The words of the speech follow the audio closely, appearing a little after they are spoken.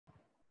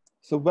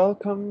So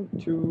welcome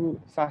to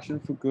Fashion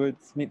for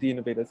Good's Meet the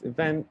Innovators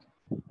event,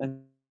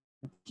 and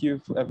thank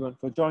you for everyone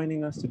for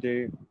joining us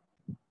today.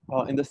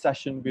 In this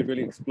session, we're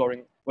really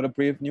exploring what a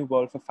brave new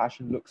world for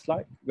fashion looks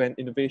like when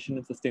innovation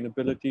and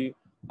sustainability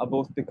are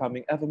both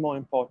becoming ever more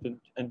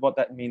important, and what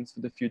that means for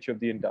the future of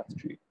the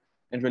industry,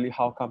 and really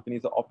how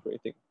companies are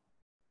operating.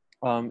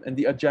 And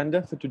the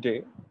agenda for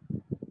today,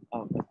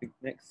 I think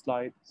next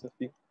slide,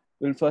 Sophie.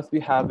 We'll first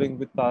be having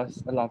with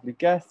us a lovely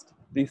guest,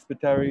 Lee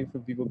Spiteri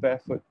from Vivo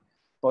Barefoot,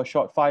 for a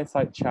short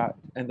fireside chat.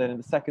 And then in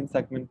the second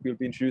segment, we'll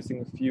be introducing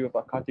a few of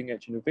our cutting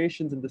edge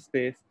innovations in the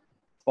space,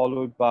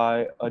 followed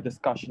by a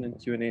discussion and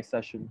Q&A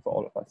session for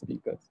all of our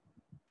speakers.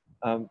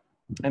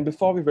 And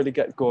before we really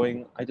get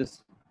going, I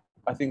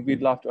think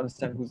we'd love to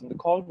understand who's on the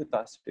call with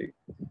us today.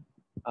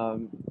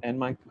 And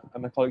my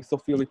colleague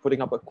Sophie will be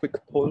putting up a quick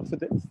poll for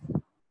this.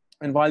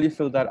 And while you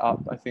fill that up,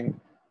 I think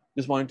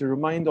just wanted to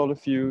remind all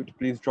of you to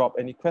please drop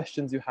any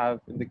questions you have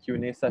in the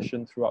Q&A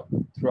session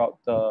throughout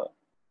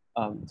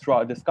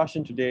our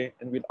discussion today,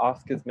 and we'll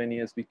ask as many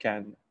as we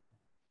can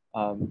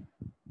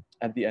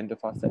at the end of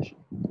our session.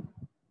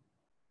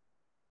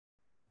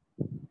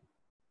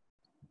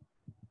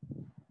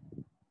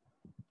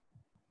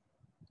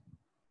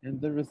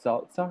 And the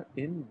results are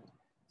in.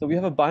 So we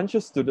have a bunch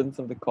of students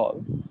on the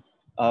call.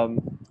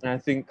 And I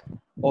think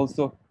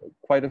also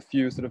quite a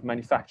few sort of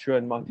manufacturer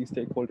and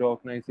multi-stakeholder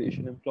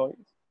organization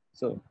employees.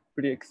 So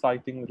pretty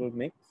exciting little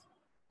mix.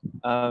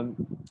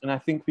 And I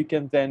think we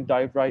can then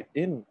dive right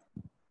in.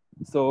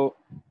 So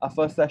our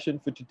first session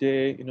for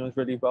today, is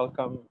really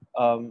welcome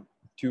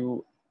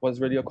was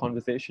really a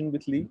conversation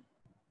with Lee,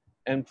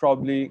 and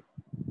probably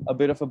a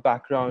bit of a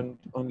background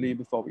on Lee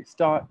before we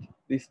start.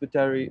 Lee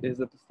Spiteri is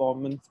a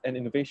performance and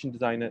innovation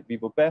designer at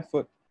Vivo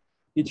Barefoot.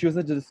 He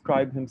chooses to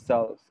describe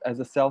himself as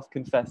a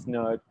self-confessed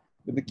nerd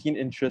with a keen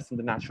interest in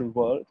the natural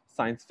world,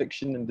 science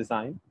fiction, and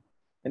design.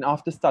 And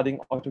after studying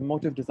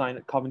automotive design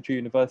at Coventry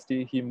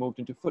University, he moved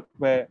into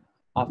footwear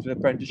after an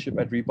apprenticeship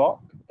at Reebok,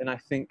 and I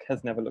think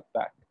has never looked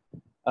back.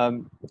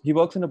 He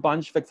works on a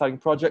bunch of exciting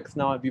projects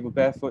now at Vivo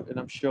Barefoot, and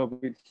I'm sure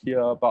we'll hear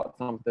about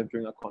some of them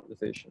during our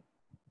conversation.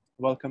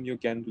 Welcome you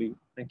again, Lee.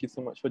 Thank you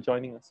so much for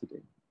joining us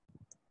today.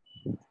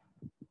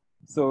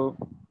 So,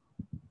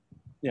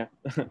 yeah.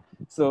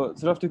 So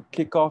sort of to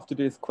kick off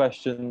today's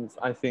questions,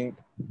 I think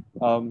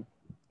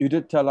you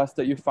did tell us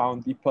that you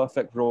found the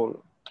perfect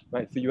role,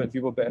 right, for you at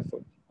Vivo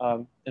Barefoot.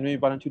 And maybe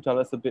why don't you tell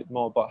us a bit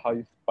more about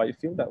why you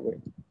feel that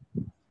way?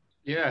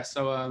 Yeah,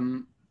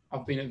 so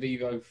I've been at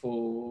Vivo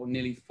for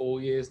nearly 4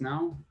 years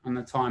now, and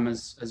the time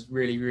has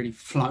really, really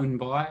flown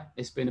by.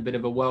 It's been a bit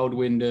of a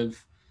whirlwind of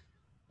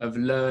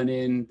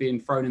learning,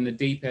 being thrown in the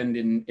deep end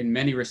in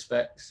many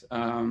respects.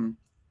 And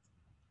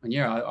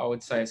yeah, I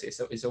would say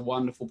it's a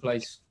wonderful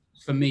place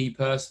for me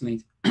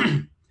personally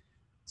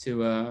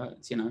to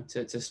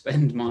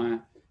spend my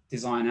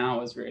design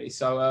hours really.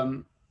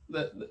 So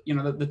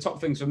the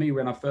top things for me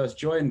when I first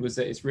joined was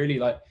that it's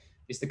really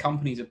it's the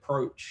company's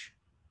approach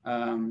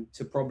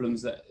to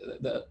problems that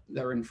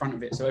are in front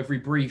of it. So every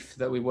brief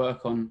that we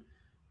work on,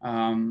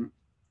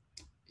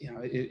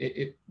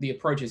 the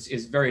approach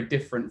is very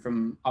different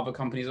from other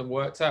companies I've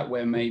worked at,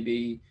 where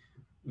maybe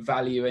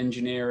value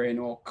engineering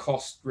or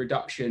cost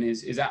reduction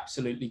is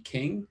absolutely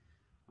king.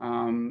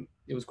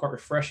 It was quite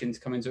refreshing to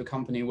come into a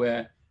company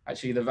where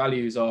actually the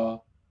values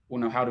are,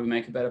 well, no, how do we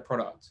make a better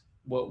product?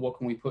 What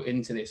can we put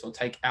into this or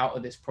take out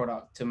of this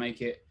product to make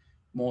it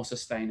more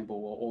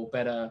sustainable or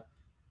better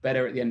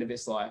at the end of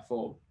its life,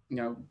 or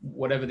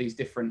whatever these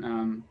different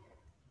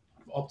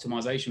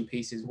optimization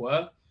pieces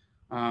were.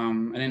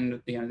 And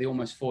in the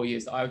almost 4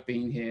 years that I've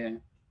been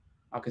here,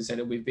 I can say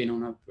that we've been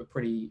on a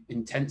pretty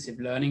intensive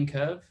learning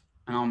curve,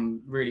 and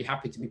I'm really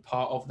happy to be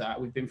part of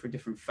that. We've been through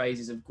different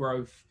phases of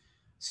growth,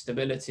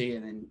 stability,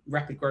 and then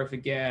rapid growth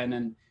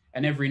again,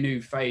 and every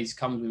new phase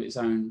comes with its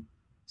own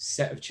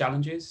set of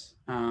challenges.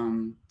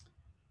 So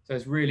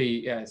it's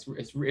really,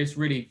 it's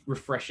really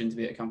refreshing to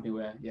be at a company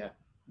where,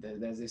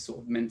 there's this sort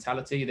of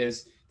mentality.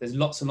 There's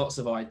lots and lots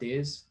of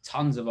ideas,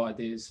 tons of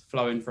ideas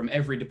flowing from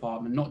every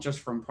department, not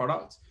just from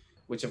product,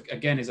 which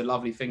again is a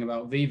lovely thing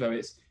about Vivo.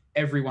 It's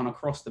everyone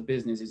across the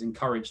business is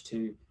encouraged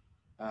to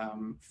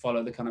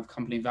follow the kind of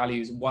company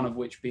values, one of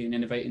which being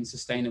innovating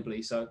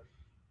sustainably. So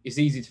it's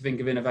easy to think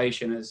of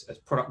innovation as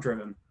product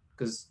driven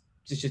because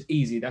it's just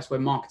easy. That's where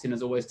marketing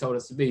has always told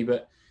us to be.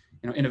 But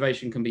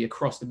innovation can be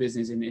across the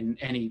business in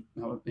any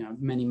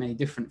many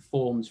different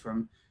forms,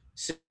 from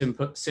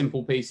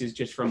simple pieces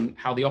just from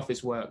how the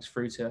office works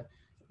through to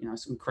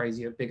some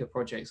crazier, bigger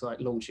projects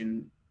like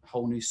launching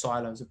whole new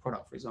silos of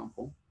product, for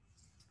example.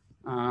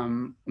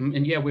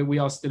 And yeah, we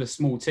are still a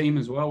small team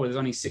as well, where there's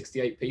only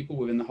 68 people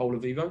within the whole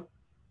of Vivo,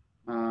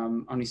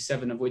 only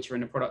 7 of which are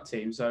in the product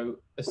team. So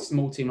a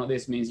small team like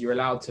this means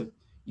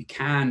you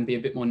can be a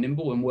bit more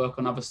nimble and work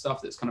on other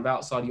stuff that's kind of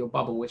outside of your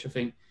bubble, which I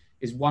think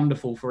is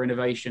wonderful for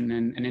innovation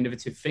and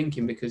innovative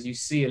thinking, because you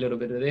see a little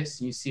bit of this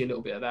and you see a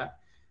little bit of that,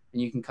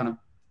 and you can kind of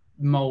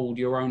mold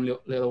your own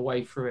little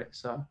way through it.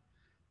 So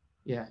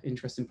yeah,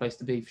 interesting place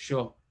to be for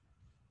sure.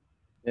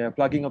 Yeah,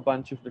 plugging a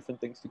bunch of different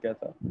things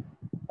together.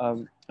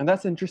 And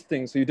that's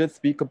interesting. So you did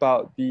speak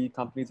about the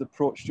company's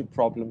approach to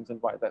problems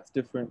and why that's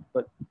different,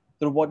 but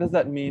sort of what does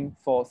that mean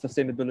for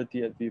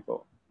sustainability at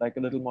Vivo, like a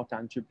little more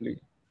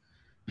tangibly?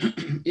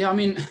 Yeah, I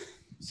mean,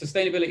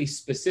 sustainability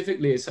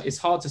specifically, it's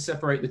hard to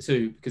separate the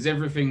two because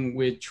everything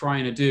we're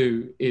trying to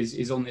do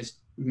is on this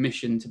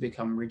mission to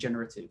become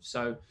regenerative.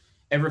 So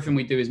everything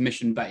we do is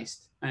mission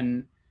based,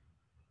 and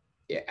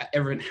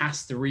everyone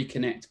has to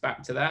reconnect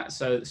back to that.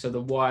 So the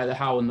why, the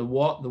how, and the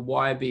what. The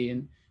why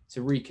being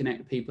to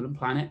reconnect people and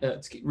planet,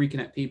 to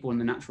reconnect people in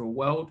the natural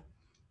world.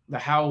 The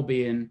how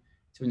being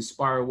to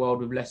inspire a world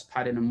with less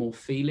padding and more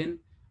feeling,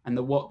 and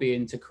the what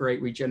being to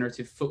create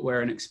regenerative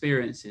footwear and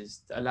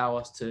experiences that allow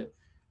us to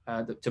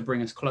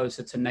bring us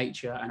closer to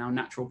nature and our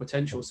natural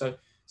potential. So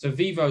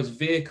Vivo's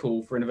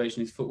vehicle for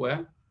innovation is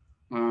footwear,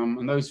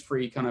 and those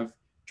three kind of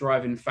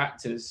driving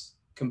factors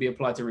can be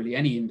applied to really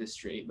any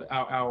industry, but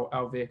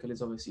our vehicle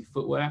is obviously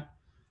footwear.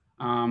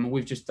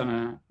 We've just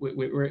done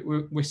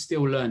we're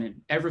still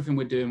learning. Everything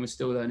we're doing, we're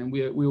still learning.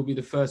 We will be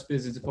the first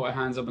business to put our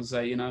hands up and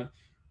say,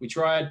 we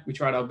tried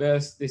our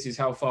best. This is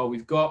how far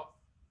we've got.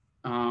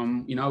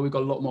 We've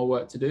got a lot more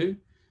work to do.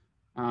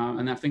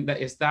 And I think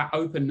that it's that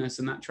openness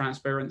and that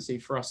transparency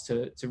for us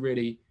to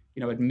really,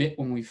 admit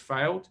when we've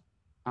failed,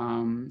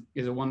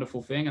 is a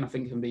wonderful thing. And I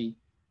think it can be,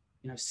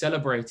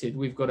 celebrated.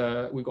 We've got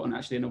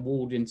actually an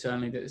award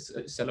internally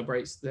that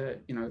celebrates the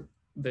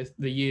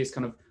year's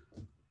kind of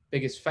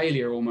biggest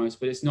failure almost,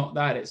 but it's not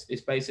that.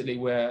 It's basically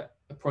where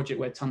a project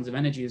where tons of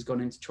energy has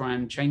gone in to try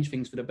and change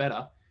things for the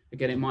better.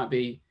 Again, it might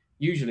be,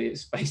 usually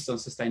it's based on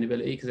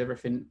sustainability because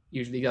everything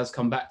usually does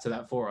come back to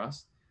that for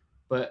us.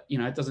 But,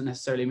 it doesn't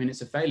necessarily mean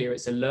it's a failure.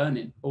 It's a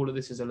learning. All of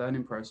this is a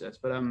learning process.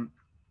 But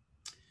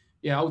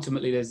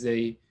ultimately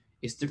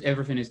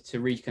everything is to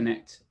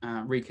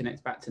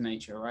reconnect back to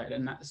nature, right?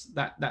 And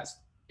that's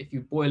if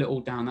you boil it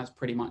all down, that's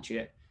pretty much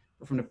it.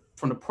 But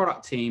from the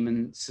product team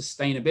and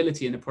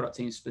sustainability in the product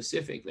team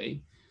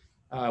specifically,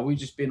 we've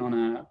just been on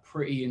a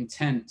pretty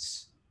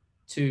intense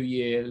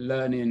 2-year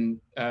learning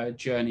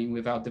journey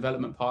with our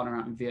development partner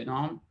out in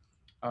Vietnam.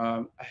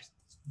 A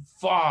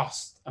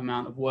vast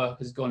amount of work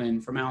has gone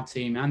in from our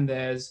team and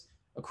theirs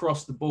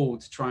across the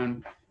board to try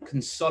and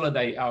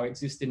consolidate our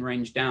existing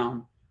range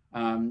down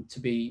to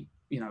be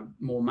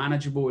more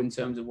manageable in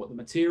terms of what the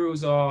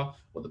materials are,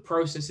 what the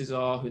processes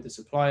are, who the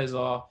suppliers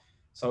are.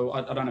 So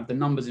I don't have the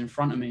numbers in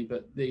front of me,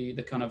 but the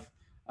kind of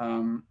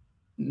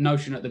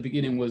notion at the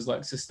beginning was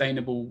like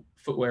sustainable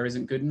footwear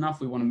isn't good enough.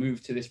 We want to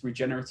move to this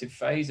regenerative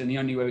phase, and the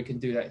only way we can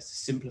do that is to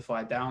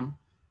simplify down,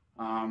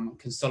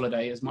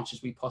 consolidate as much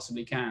as we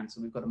possibly can.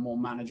 So we've got a more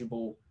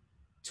manageable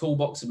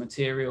toolbox of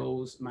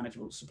materials,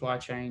 manageable supply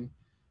chain.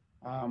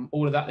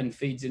 All of that then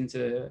feeds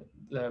into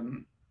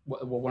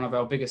one of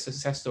our biggest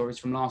success stories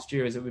from last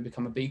year is that we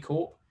become a B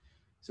Corp.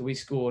 So we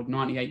scored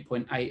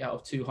 98.8 out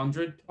of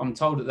 200. I'm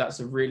told that that's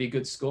a really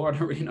good score. I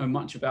don't really know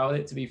much about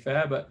it, to be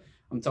fair, but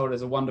I'm told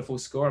it's a wonderful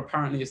score.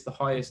 Apparently it's the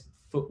highest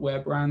footwear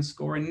brand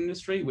score in the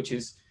industry, which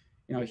is,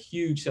 a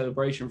huge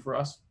celebration for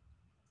us.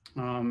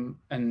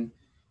 And,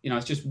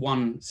 it's just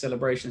one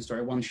celebration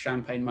story, one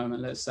champagne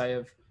moment, let's say,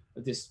 of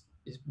this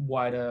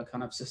wider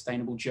kind of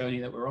sustainable journey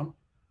that we're on.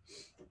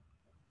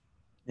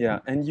 Yeah,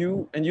 and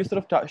you sort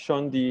of touched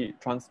on the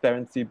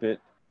transparency bit.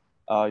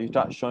 You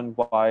touched on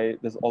why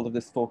there's all of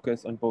this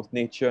focus on both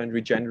nature and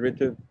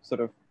regenerative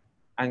sort of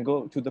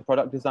angle to the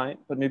product design,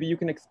 but maybe you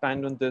can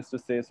expand on this to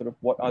say sort of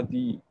what are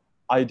the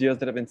ideas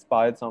that have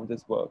inspired some of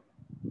this work,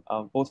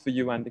 both for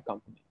you and the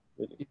company,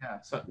 really.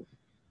 Yeah, so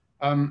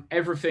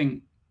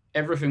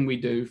everything we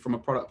do from a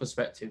product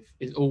perspective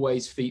is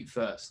always feet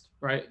first,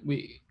 right?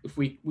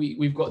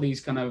 We've got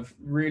these kind of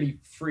really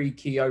 3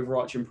 key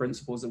overarching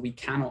principles that we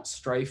cannot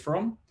stray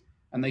from,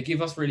 and they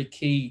give us really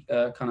key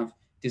kind of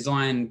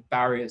design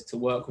barriers to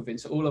work within.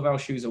 So all of our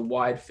shoes are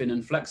wide, thin,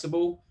 and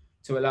flexible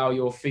to allow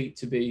your feet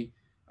to be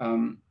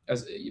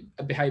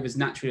behave as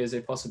naturally as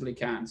they possibly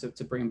can, so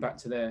to bring them back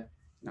to their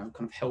kind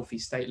of healthy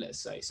state, let's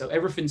say. So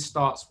everything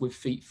starts with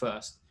feet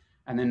first,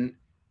 and then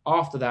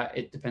after that,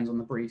 it depends on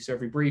the brief. So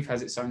every brief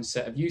has its own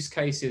set of use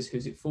cases.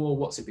 Who's it for?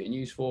 What's it being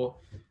used for?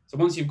 So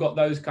once you've got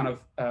those kind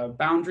of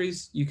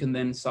boundaries, you can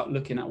then start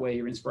looking at where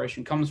your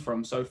inspiration comes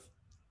from. So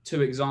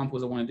 2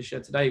 examples I wanted to share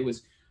today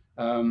was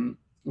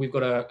we've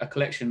got a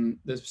collection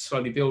that's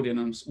slowly building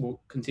and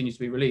will continue to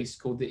be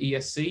released called the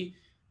ESC,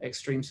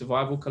 Extreme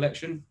Survival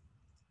Collection.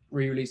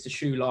 We released a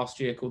shoe last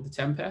year called the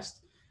Tempest,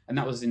 and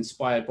that was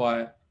inspired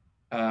by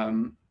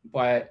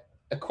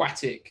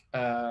aquatic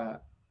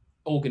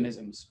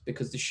organisms,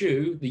 because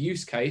the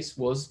use case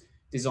was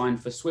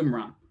designed for swim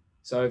run.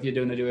 So if you're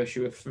going to do a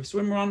shoe for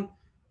swim run,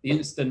 the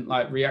instant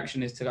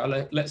reaction is to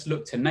go, let's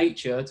look to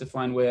nature to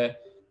find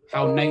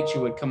how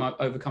nature would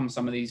overcome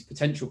some of these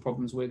potential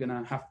problems we're going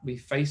to have to be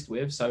faced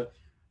with. So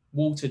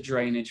water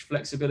drainage,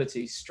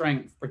 flexibility,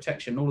 strength,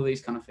 protection, all of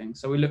these kind of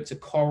things. So we look to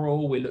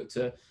coral, we look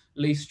to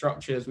leaf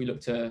structures, we look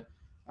to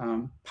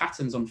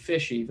patterns on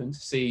fish even, to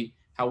see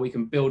how we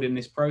can build in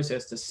this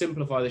process to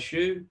simplify the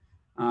shoe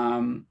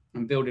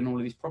and build in all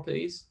of these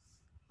properties.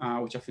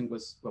 which I think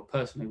was, well,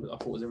 personally, I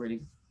thought was a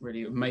really,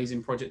 really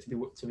amazing project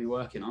to be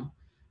working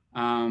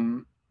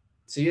on.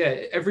 So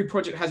yeah, every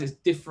project has its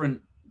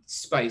different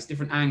space,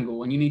 different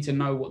angle, and you need to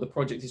know what the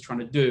project is trying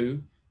to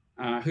do,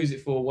 who's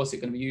it for, what's it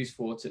going to be used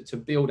for, to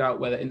build out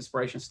where the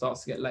inspiration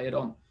starts to get layered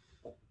on.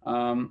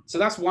 So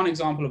that's one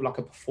example of like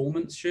a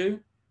performance shoe.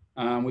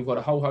 We've got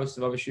a whole host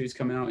of other shoes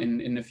coming out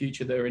in the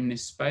future that are in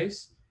this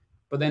space.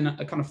 But then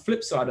a kind of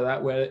flip side of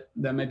that, where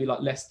they're maybe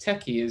like less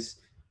techie, is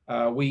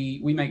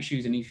we make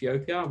shoes in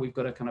Ethiopia. We've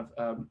got a kind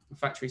of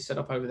factory set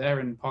up over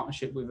there in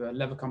partnership with a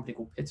leather company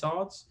called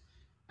Pitards.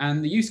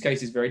 And the use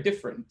case is very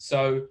different.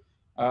 So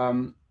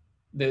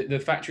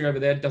the factory over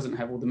there doesn't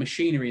have all the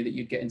machinery that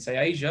you'd get in, say,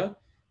 Asia.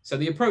 So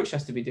the approach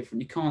has to be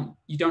different.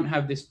 You don't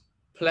have this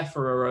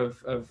plethora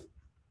of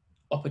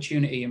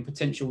opportunity and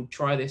potential,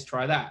 try this,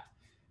 try that.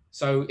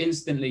 So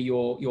instantly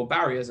your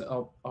barriers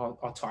are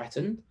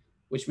tightened,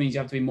 which means you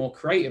have to be more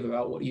creative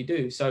about what you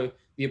do. So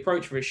the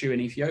approach for a shoe in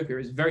Ethiopia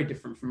is very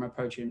different from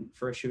approaching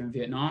for a shoe in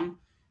Vietnam.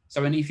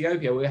 So in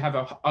Ethiopia, we have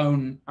a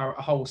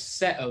whole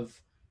set of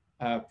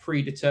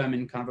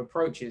predetermined kind of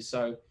approaches.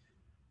 So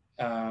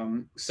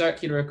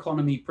circular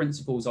economy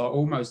principles are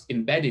almost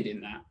embedded in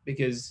that,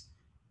 because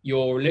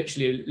you're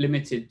literally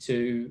limited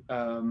to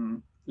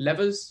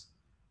levers,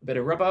 a bit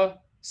of rubber,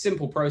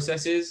 simple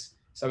processes.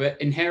 So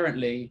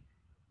inherently,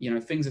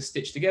 things are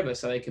stitched together,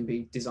 so they can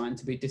be designed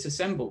to be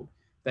disassembled.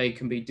 They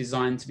can be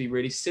designed to be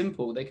really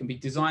simple. They can be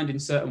designed in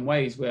certain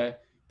ways where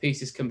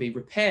pieces can be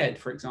repaired,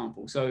 for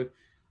example. So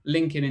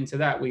linking into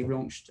that, we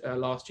launched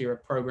last year a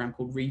program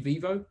called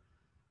Revivo,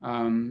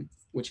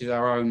 which is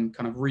our own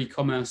kind of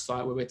re-commerce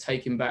site where we're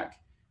taking back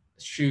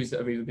shoes that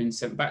have either been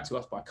sent back to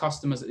us by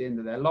customers at the end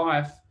of their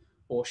life,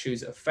 or shoes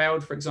that have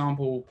failed, for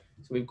example.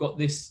 So we've got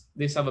this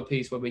other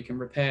piece where we can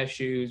repair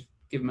shoes,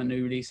 give them a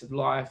new lease of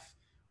life,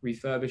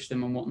 refurbish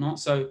them and whatnot.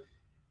 So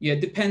yeah,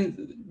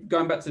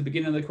 going back to the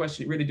beginning of the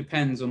question, it really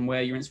depends on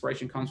where your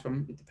inspiration comes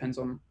from. It depends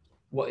on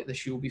what the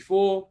shoe will be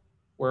for,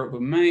 where it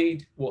was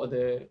made, what are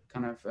the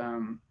kind of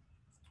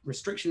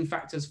restriction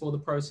factors for the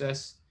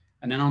process.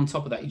 And then on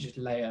top of that, you just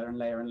layer and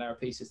layer and layer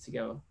pieces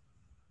together.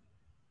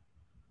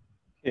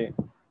 Okay.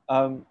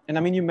 And I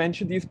mean, you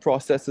mentioned these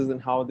processes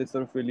and how they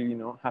sort of really,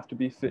 have to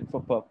be fit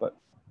for purpose,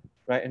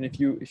 right? And if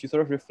you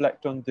sort of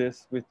reflect on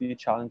this with the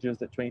challenges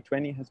that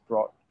 2020 has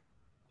brought,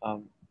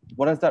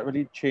 what has that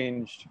really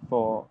changed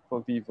for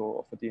Vivo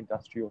or for the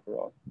industry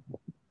overall?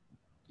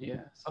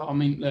 Yeah, so I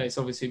mean, it's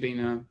obviously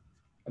been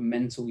a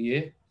mental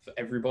year for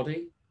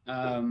everybody,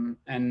 and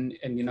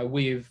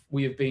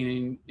we have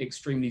been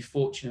extremely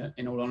fortunate,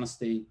 in all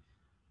honesty,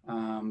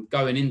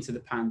 going into the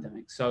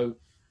pandemic. So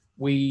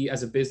we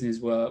as a business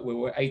we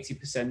were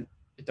 80%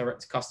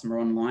 direct to customer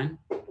online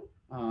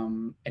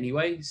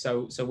anyway.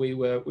 So we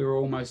were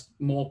almost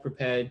more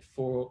prepared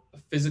for a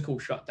physical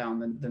shutdown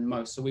than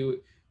most. So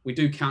we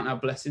do count our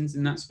blessings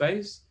in that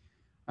space,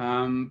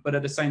 but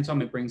at the same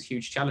time it brings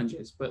huge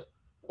challenges, but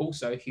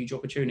also huge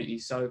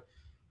opportunities. So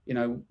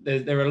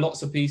there are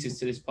lots of pieces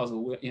to this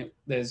puzzle.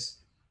 There's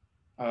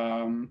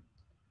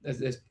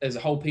a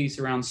whole piece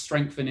around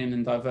strengthening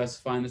and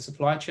diversifying the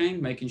supply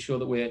chain, making sure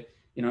that we're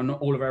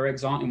not all of our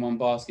eggs aren't in one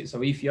basket.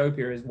 So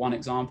Ethiopia is one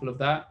example of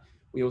that.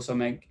 We also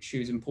make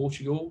shoes in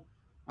Portugal,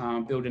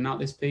 building out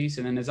this piece.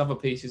 And then there's other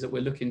pieces that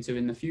we're looking to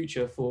in the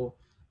future for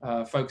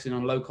focusing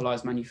on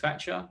localized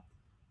manufacture.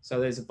 So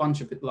there's a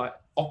bunch of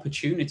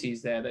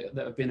opportunities there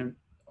that have been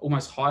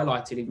almost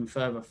highlighted even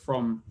further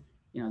from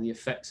the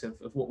effects of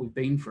what we've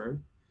been through.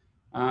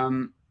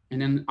 And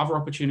then other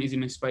opportunities in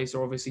this space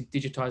are obviously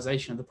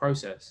digitization of the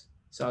process.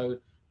 So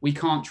we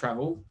can't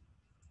travel.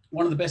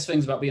 One of the best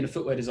things about being a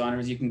footwear designer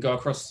is you can go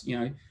across,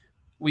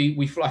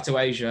 we fly to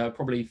Asia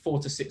probably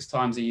 4 to 6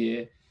 times a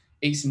year,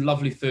 eat some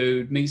lovely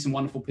food, meet some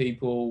wonderful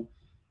people,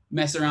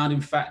 mess around in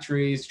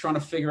factories, trying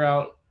to figure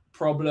out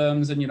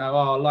problems, and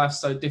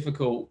life's so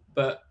difficult.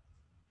 But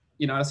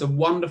that's a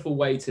wonderful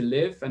way to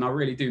live, and I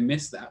really do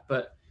miss that.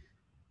 But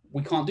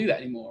we can't do that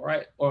anymore,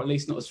 right? Or at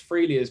least not as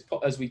freely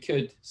as we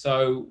could.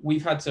 So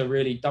we've had to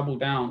really double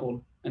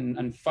down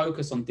and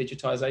focus on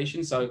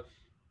digitization. So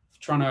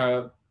trying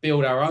to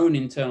build our own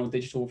internal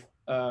digital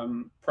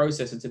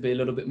processor to be a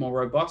little bit more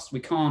robust. We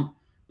can't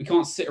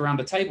sit around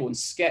a table and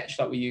sketch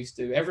like we used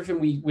to.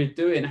 Everything we're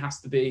doing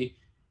has to be,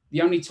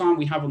 the only time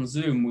we have on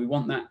Zoom, we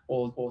want that,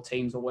 or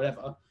Teams or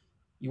whatever,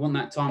 you want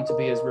that time to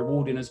be as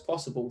rewarding as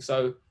possible.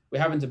 So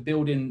we're having to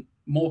build in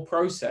more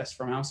process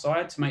from our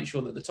side to make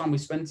sure that the time we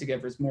spend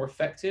together is more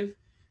effective.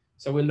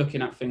 So we're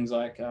looking at things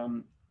like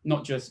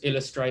not just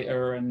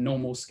Illustrator and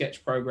normal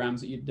sketch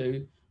programs that you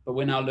do, but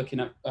we're now looking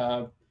at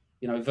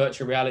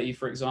virtual reality,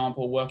 for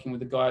example, working with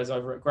the guys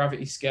over at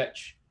Gravity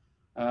Sketch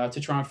to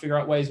try and figure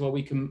out ways where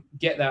we can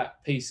get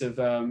that piece of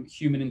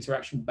human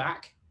interaction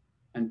back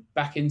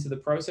into the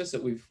process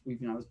that we've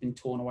has been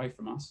torn away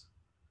from us.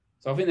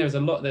 So I think there's a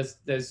lot.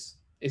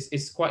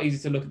 It's quite easy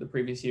to look at the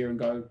previous year and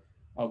go,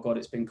 oh God,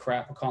 it's been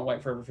crap. I can't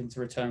wait for everything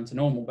to return to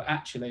normal. But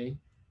actually,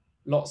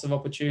 lots of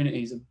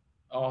opportunities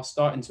are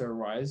starting to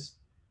arise.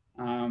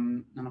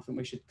 And I think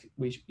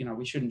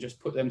we shouldn't just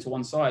put them to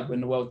one side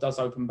when the world does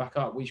open back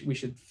up. We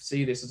should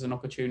see this as an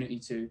opportunity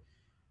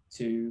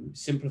to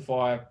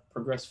simplify,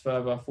 progress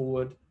further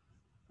forward,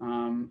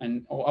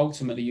 and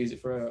ultimately use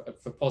it for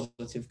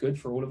positive good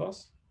for all of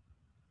us.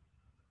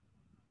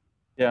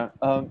 Yeah,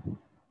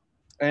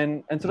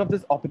 and sort of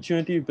this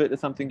opportunity bit is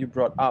something you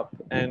brought up,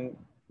 and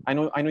I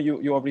know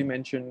you already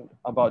mentioned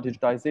about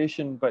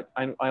digitization, but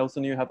I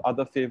also know you have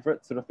other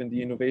favorites sort of in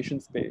the innovation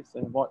space.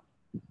 And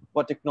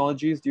what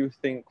technologies do you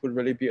think will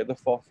really be at the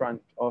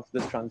forefront of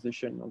this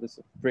transition, of this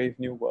brave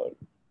new world,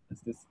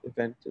 as this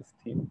event is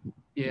themed?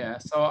 Yeah,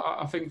 so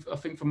I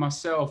think for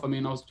myself, I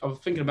mean, I was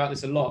thinking about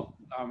this a lot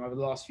over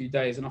the last few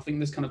days, and I think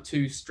there's kind of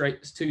two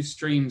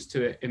streams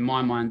to it in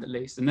my mind, at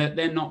least, and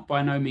they're not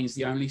by no means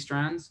the only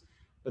strands,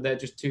 but they're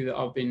just two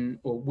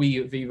that we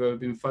at Vivo have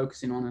been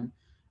focusing on.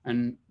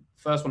 And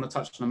first one I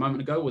touched on a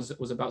moment ago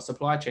was about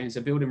supply chains.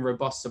 So building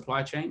robust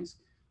supply chains.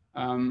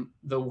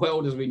 The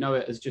world as we know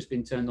it has just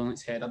been turned on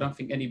its head. I don't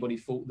think anybody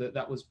thought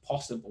that was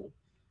possible,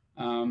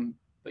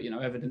 but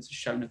evidence has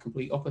shown a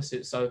complete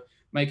opposite. So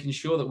making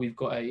sure that we've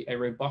got a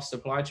robust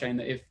supply chain,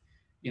 that if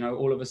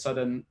all of a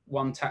sudden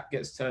one tap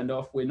gets turned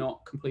off, we're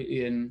not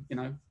completely in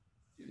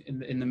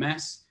the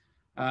mess,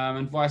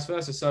 and vice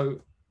versa.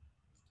 So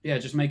yeah,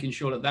 just making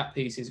sure that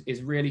piece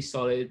is really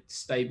solid,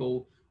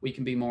 stable. We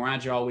can be more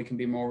agile, we can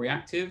be more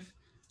reactive,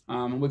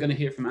 and we're going to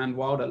hear from and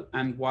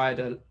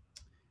wider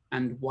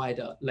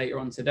later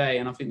on today.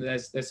 And I think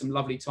there's some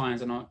lovely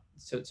ties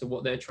to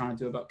what they're trying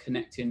to do about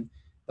connecting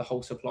the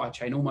whole supply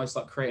chain, almost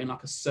like creating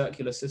like a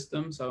circular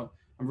system. So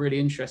I'm really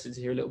interested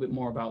to hear a little bit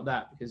more about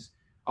that, because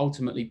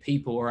ultimately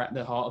people are at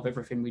the heart of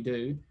everything we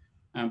do.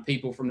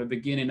 People from the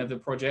beginning of the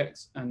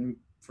project and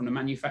from the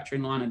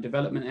manufacturing line and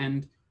development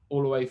end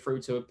all the way through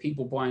to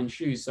people buying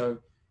shoes. So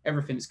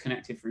everything's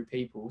connected through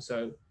people.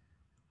 So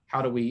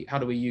how do we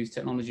use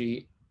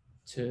technology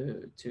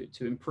to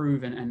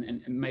improve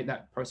and make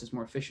that process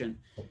more efficient?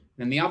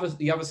 Then the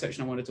other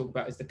section I want to talk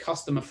about is the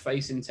customer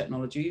facing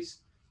technologies.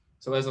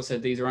 So as I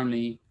said, these are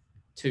only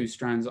two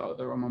strands that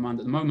are on my mind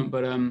at the moment,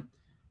 but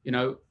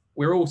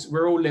we're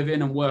all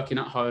living and working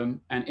at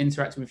home and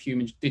interacting with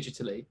humans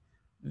digitally.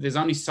 There's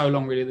only so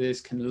long really that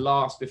this can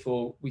last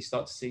before we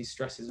start to see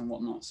stresses and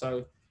whatnot.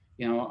 So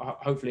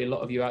hopefully a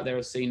lot of you out there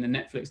have seen the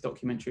Netflix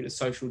documentary The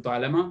Social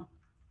Dilemma,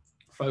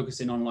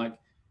 focusing on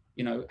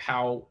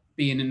how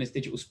being in this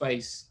digital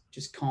space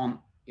just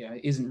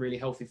isn't really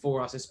healthy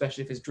for us,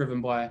 especially if it's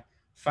driven by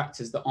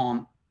factors that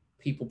aren't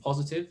people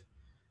positive.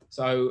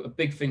 So a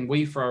big thing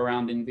we throw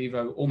around in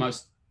Vivo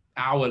almost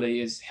hourly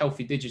is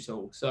healthy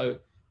digital. So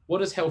what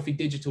does healthy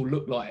digital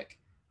look like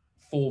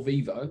for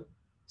Vivo?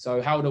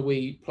 So how do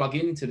we plug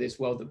into this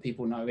world that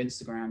people know,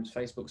 Instagrams,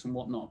 Facebooks and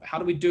whatnot? But how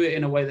do we do it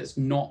in a way that's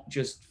not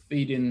just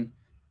feeding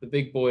the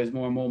big boys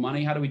more and more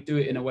money? How do we do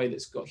it in a way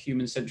that's got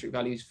human-centric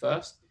values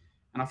first?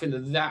 And I think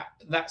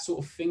that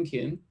sort of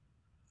thinking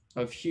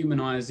of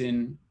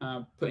humanizing,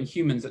 putting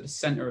humans at the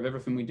center of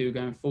everything we do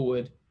going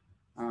forward,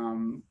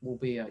 will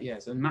be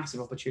it's a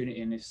massive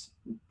opportunity in this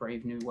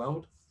brave new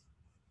world.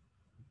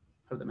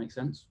 Hope that makes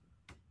sense.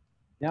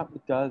 Yeah,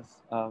 it does.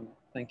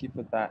 Thank you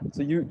for that.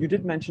 So you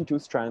did mention two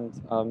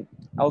strands. I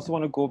also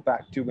want to go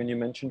back to when you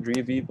mentioned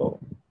Revivo.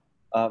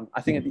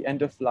 I think at the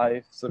end of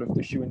life, sort of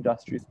the shoe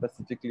industry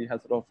specifically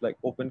has sort of like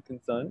open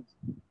concerns.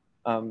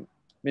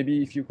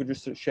 Maybe if you could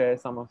just share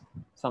some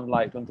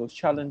light on those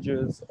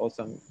challenges or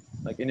some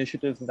like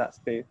initiatives in that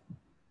space.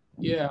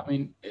 Yeah, I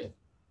mean,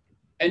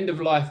 end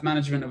of life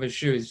management of a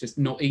shoe is just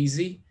not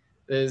easy.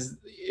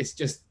 It's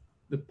just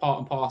the part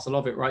and parcel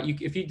of it, right?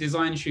 If you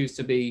design shoes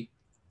to be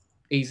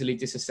easily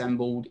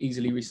disassembled,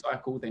 easily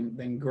recycled,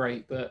 then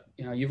great. But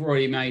you've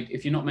already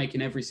if you're not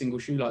making every single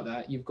shoe like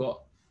that, you've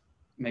got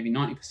maybe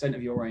 90%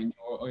 of your range,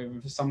 or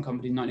for some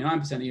companies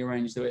 99% of your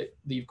range. So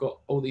you've got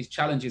all these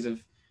challenges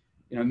of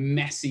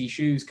messy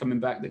shoes coming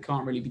back that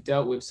can't really be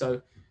dealt with.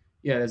 So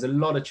yeah, there's a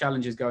lot of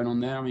challenges going on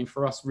there. I mean,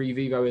 for us,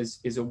 Revivo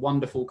is a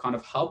wonderful kind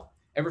of hub.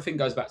 Everything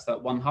goes back to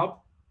that one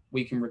hub.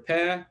 We can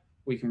repair,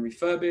 we can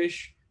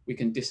refurbish, we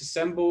can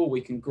disassemble,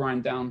 we can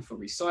grind down for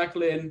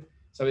recycling.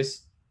 So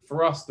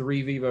for us, the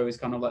Revivo is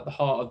kind of like the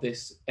heart of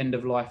this end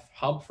of life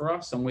hub for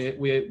us, and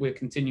we're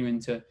continuing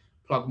to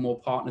plug more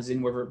partners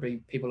in, whether it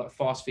be people like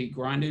Fast Feet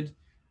Grinded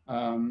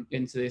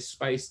into this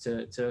space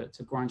to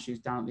grind shoes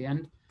down at the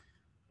end.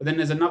 But then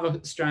there's another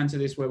strand to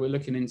this where we're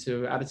looking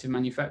into additive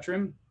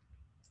manufacturing.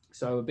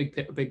 So a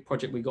big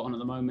project we got on at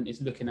the moment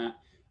is looking at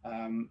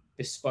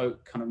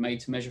bespoke kind of made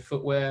to measure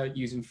footwear,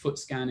 using foot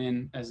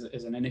scanning as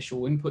an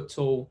initial input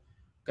tool,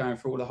 going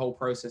through all the whole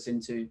process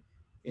into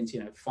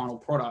final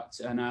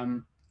product.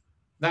 And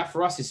that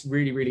for us is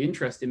really, really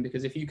interesting,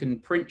 because if you can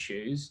print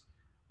shoes,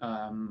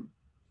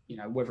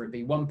 whether it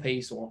be one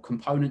piece or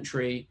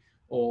componentry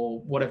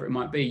or whatever it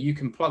might be, you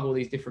can plug all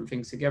these different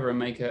things together and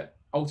make it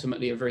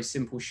ultimately a very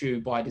simple shoe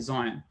by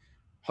design,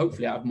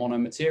 hopefully out of mono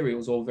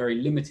materials or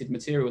very limited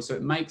materials. So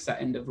it makes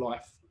that end of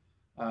life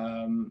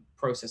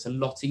process a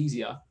lot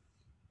easier.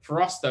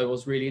 For us though,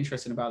 what's really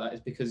interesting about that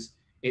is because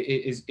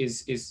it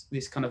is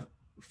this kind of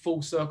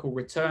full circle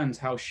returns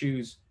how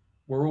shoes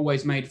were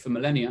always made for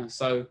millennia.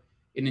 So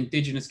in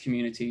indigenous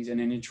communities and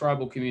in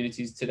tribal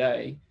communities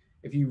today,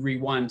 if you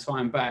rewind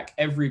time back,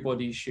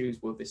 everybody's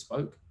shoes were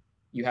bespoke.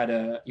 You had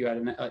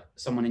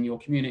someone in your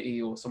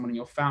community or someone in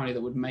your family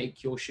that would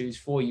make your shoes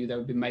for you. They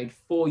would be made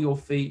for your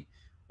feet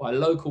by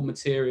local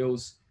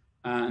materials,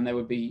 and they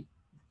would be,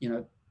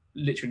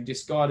 literally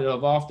discarded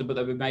of after, but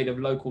they were made of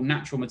local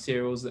natural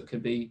materials that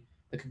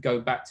could go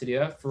back to the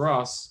earth. For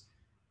us,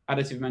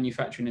 additive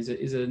manufacturing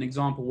is an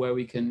example where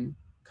we can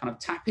kind of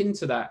tap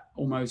into that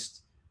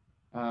almost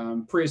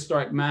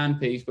prehistoric man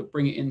piece, but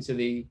bring it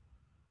into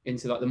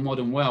like the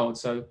modern world.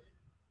 So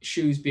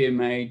shoes being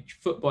made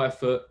foot by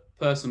foot,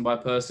 person by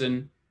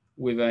person,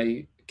 with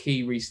a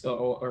key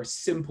or a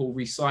simple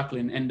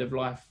recycling end of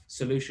life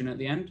solution at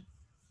the end.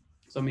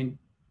 So I mean,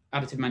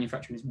 additive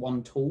manufacturing is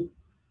one tool,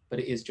 but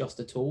it is just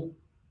a tool.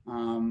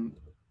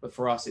 But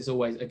for us, it's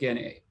always,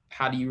 again,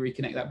 how do you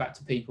reconnect that back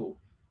to people?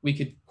 We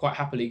could quite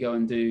happily go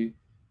and do,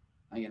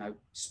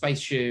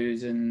 space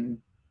shoes and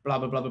blah,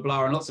 blah, blah, blah,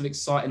 blah, and lots of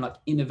exciting, like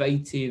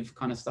innovative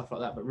kind of stuff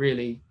like that. But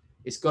really,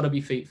 it's got to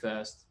be feet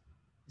first.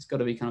 It's got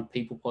to be kind of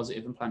people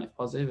positive and planet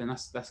positive. And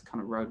that's the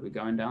kind of road we're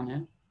going down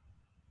here.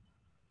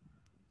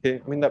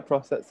 Okay, I mean, that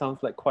process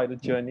sounds like quite a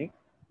journey.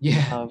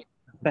 Yeah.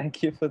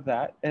 Thank you for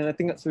that. And I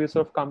think that's where we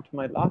sort of come to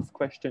my last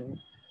question,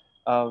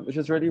 which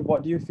is really,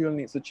 what do you feel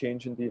needs to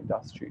change in the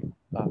industry?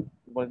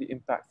 What are the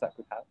impacts that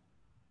could have?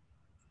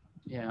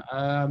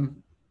 Yeah,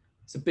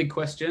 it's a big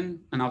question,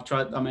 and I've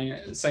tried. I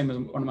mean, same as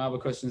one of my other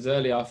questions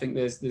earlier. I think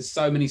there's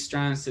so many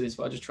strands to this,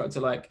 but I just tried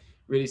to like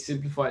really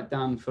simplify it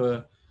down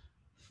for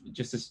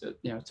just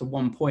to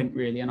one point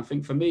really. And I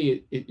think for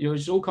me, it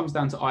just all comes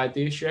down to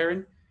idea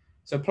sharing.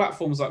 So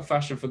platforms like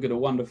Fashion for Good are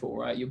wonderful,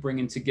 right? You're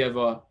bringing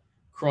together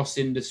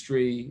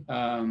cross-industry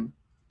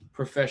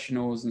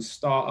professionals and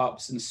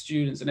startups and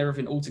students and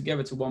everything all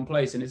together to one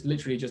place, and it's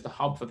literally just a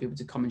hub for people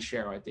to come and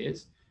share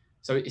ideas.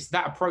 So it's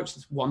that approach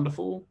that's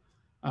wonderful.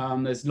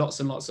 There's lots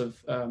and lots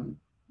of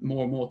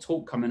more and more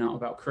talk coming out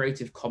about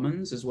Creative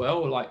Commons as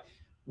well, like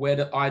where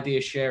the idea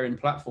sharing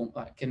platform,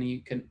 like can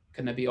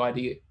there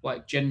be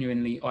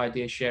genuinely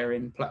idea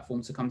sharing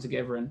platforms to come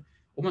together and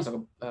almost like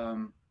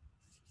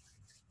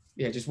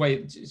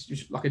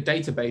just like a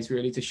database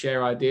really to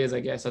share ideas, I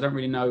guess. I don't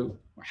really know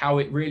how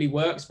it really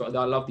works, but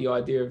I love the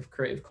idea of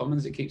Creative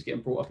Commons. It keeps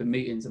getting brought up in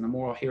meetings, and the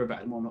more I hear about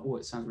it, the more I'm like, oh,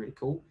 it sounds really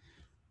cool.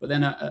 But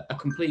then a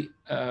complete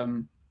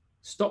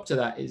stop to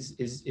that is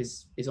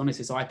honest,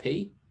 it's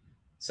IP.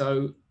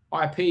 So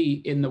IP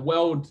in the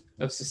world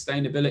of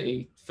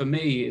sustainability, for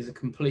me, is a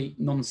complete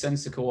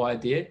nonsensical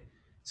idea.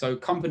 So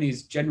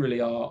companies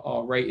generally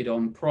are rated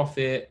on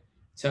profit,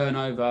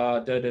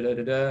 turnover,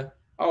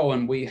 oh,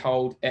 and we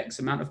hold X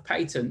amount of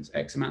patents,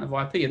 X amount of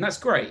IP, and that's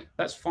great.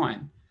 That's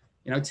fine.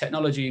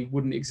 Technology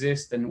wouldn't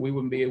exist, and we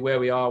wouldn't be where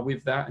we are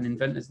with that, and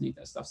inventors need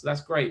that stuff. So that's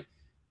great.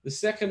 The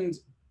second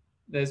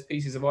there's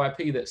pieces of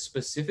IP that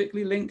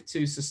specifically link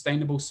to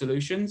sustainable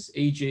solutions,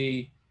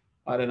 e.g.,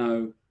 I don't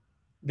know,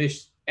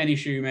 any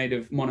shoe made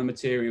of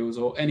monomaterials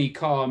or any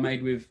car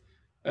made with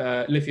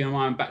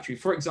lithium-ion battery,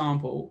 for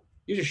example,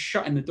 you're just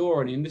shutting the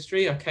door on the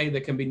industry. Okay,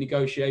 there can be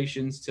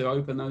negotiations to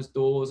open those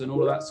doors and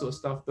all of that sort of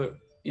stuff, but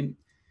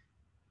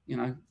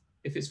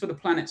if it's for the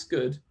planet's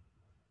good,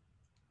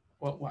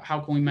 how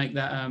can we make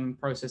that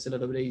process a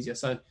little bit easier?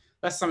 So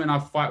that's something I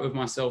fight with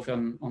myself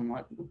on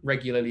like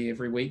regularly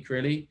every week,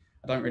 really.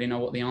 I don't really know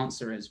what the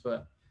answer is,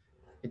 but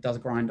it does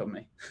grind on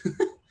me.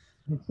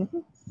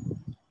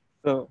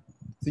 So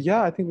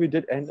yeah, I think we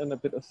did end on a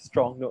bit of a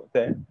strong note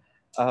there.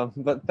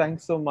 But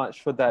thanks so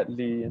much for that,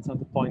 Lee. And some of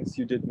the points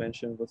you did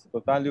mention were super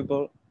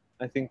valuable.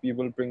 I think we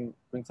will bring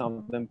some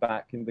of them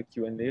back in the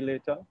Q&A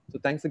later. So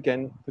thanks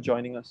again for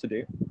joining us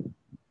today.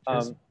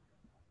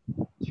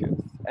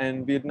 Cheers.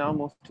 And we'll now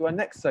move to our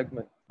next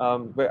segment,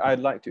 where I'd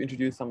like to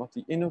introduce some of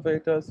the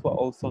innovators who are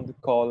also on the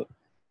call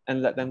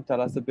and let them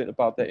tell us a bit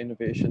about their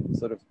innovation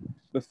sort of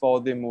before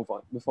we move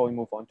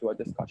on to our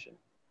discussion.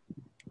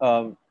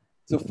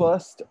 So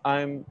first,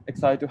 I'm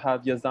excited to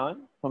have Yazan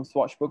from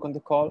Swatchbook on the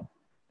call,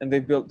 and they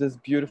built this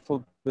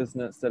beautiful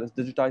business that is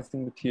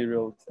digitizing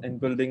materials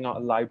and building out a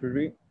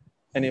library,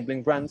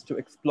 enabling brands to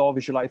explore,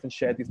 visualize, and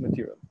share these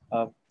materials.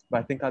 But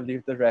I think I'll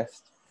leave the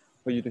rest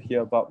for you to hear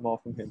about more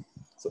from him.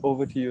 So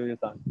over to you,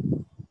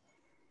 Yazan.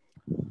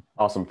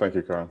 Awesome, thank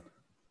you, Karan.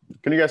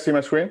 Can you guys see my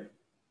screen?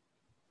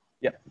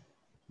 Yeah.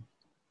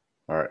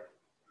 All right.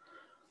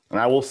 And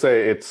I will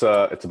say it's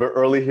a bit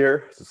early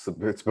here.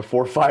 It's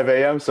before 5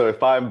 a.m. So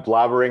if I'm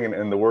blabbering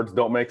and the words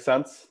don't make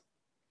sense,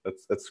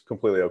 it's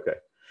completely okay.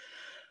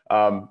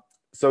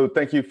 So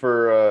thank you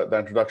for the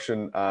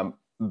introduction.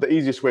 The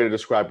easiest way to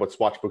describe what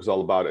Swatchbook is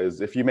all about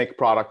is if you make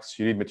products,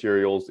 you need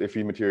materials. If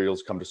you need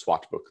materials, come to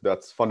Swatchbook.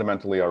 That's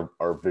fundamentally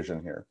our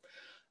vision here.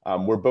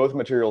 We're both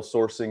material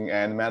sourcing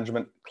and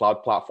management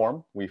cloud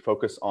platform. We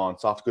focus on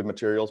soft good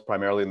materials,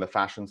 primarily in the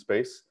fashion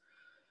space.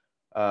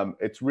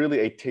 It's really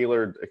a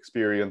tailored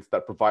experience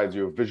that provides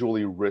you a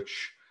visually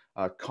rich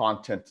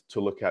content to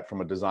look at from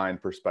a design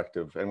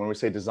perspective. And when we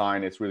say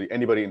design, it's really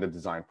anybody in the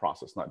design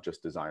process, not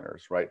just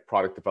designers, right?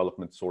 Product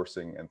development,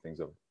 sourcing, and things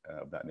of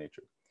that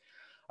nature.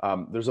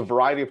 There's a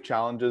variety of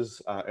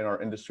challenges in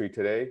our industry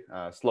today,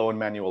 slow and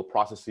manual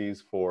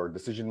processes for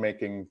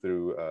decision-making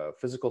through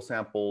physical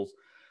samples,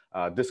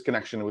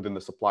 disconnection within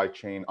the supply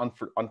chain,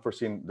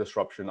 unforeseen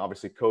disruption.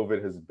 Obviously,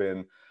 COVID has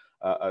been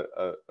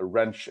a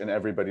wrench in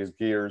everybody's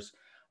gears.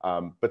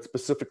 But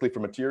specifically for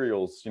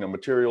materials,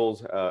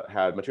 materials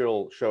had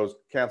material shows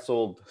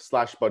canceled,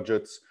 slash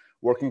budgets,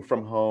 working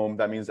from home.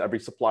 That means every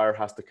supplier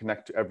has to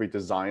connect to every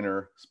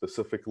designer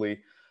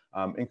specifically,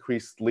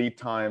 increased lead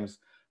times.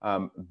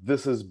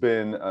 This has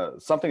been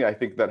something I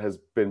think that has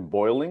been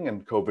boiling,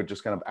 and COVID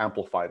just kind of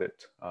amplified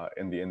it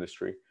in the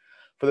industry.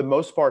 For the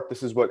most part,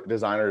 this is what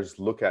designers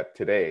look at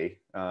today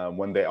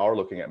when they are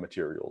looking at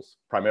materials,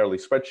 primarily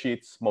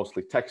spreadsheets,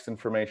 mostly text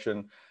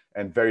information,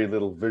 and very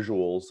little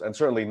visuals, and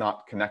certainly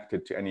not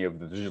connected to any of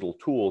the digital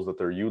tools that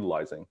they're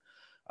utilizing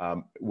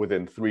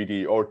within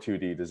 3D or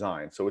 2D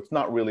design. So it's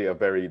not really a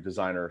very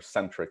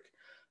designer-centric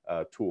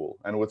tool.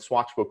 And with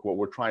Swatchbook, what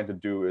we're trying to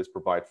do is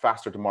provide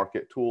faster to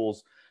market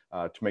tools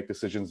to make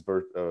decisions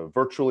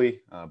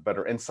virtually,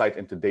 better insight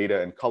into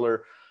data and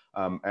color.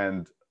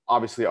 And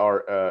obviously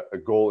our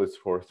goal is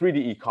for 3D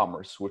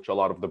e-commerce, which a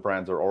lot of the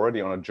brands are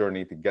already on a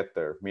journey to get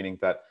there, meaning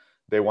that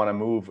they want to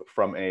move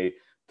from a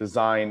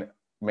design,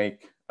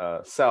 make,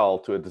 sell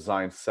to a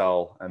design,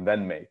 sell, and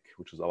then make,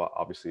 which is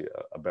obviously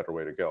a better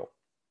way to go.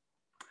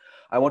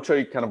 I want to show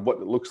you kind of what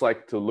it looks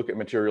like to look at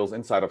materials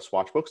inside of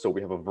Swatchbook. So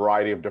we have a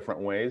variety of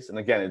different ways. And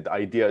again, the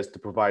idea is to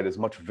provide as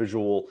much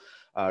visual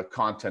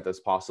content as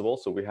possible.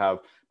 So we have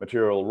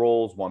material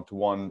roles,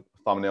 one-to-one,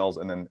 thumbnails,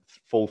 and then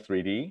full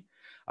 3D.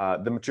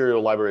 The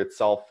material library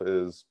itself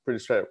is pretty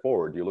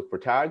straightforward. You look for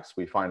tags,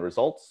 we find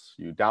results,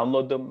 you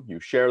download them, you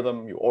share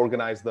them, you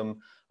organize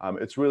them.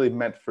 It's really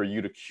meant for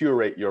you to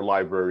curate your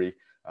library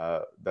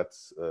that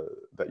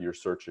you're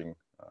searching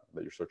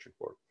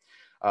for.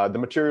 The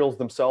materials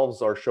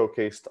themselves are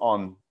showcased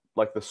on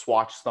like the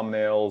swatch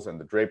thumbnails and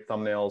the drape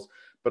thumbnails,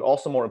 but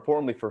also more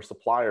importantly for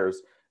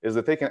suppliers is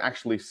that they can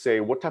actually say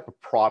what type of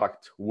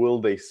product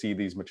will they see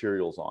these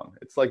materials on.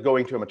 It's like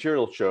going to a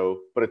material show,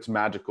 but it's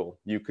magical.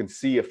 You can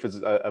see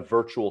a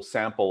virtual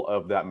sample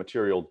of that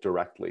material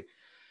directly.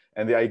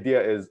 And the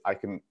idea is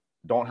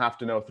don't have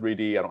to know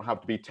 3D, I don't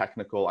have to be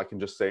technical. I can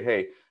just say,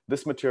 hey,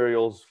 this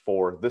material's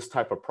for this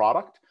type of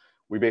product.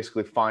 We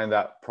basically find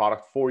that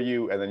product for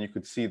you, and then you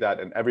could see that,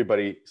 and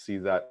everybody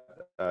sees that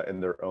in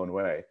their own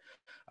way.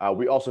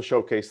 We also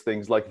showcase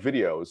things like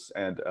videos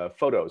and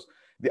photos.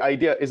 The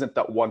idea isn't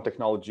that one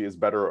technology is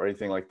better or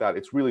anything like that.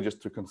 It's really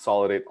just to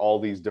consolidate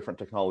all these different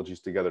technologies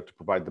together to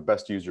provide the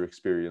best user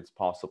experience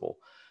possible,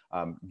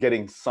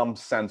 getting some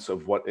sense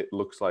of what it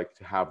looks like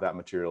to have that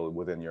material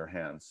within your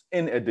hands,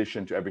 in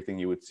addition to everything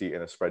you would see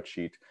in a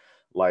spreadsheet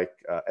like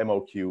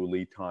MOQ,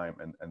 lead time,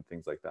 and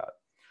things like that.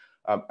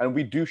 And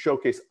we do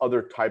showcase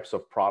other types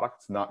of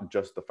products, not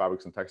just the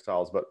fabrics and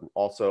textiles, but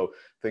also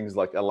things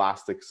like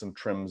elastics and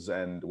trims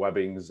and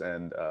webbings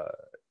and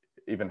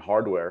even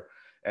hardware.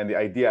 And the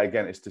idea,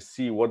 again, is to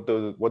see what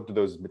do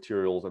those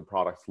materials and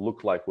products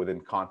look like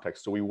within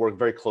context. So we work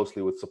very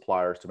closely with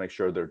suppliers to make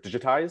sure they're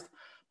digitized,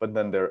 but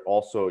then they're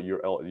also,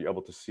 you're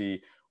able to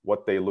see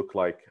what they look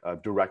like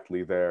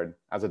directly there.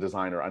 As a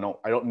designer, I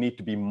don't need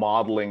to be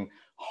modeling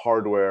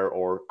hardware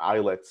or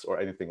eyelets or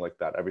anything like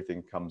that.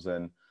 Everything comes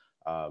in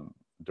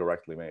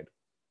directly made.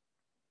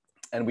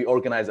 And we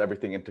organize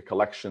everything into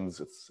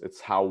collections.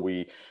 It's how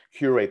we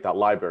curate that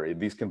library.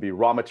 These can be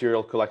raw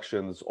material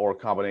collections or a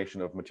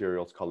combination of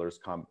materials, colors,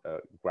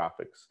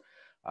 graphics.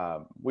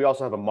 We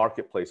also have a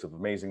marketplace of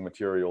amazing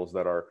materials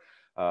that are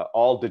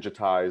all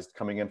digitized,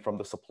 coming in from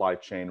the supply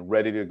chain,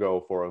 ready to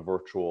go for a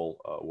virtual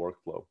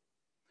workflow.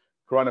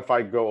 Karan, if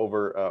I go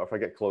over, if I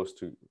get close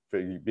to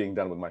being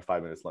done with my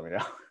 5 minutes, let me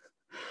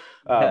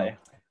know.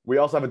 We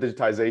also have a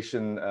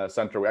digitization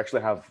center. We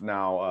actually have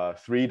now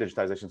 3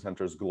 digitization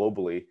centers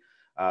globally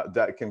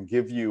that can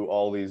give you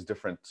all these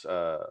different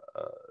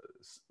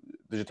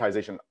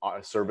digitization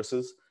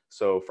services.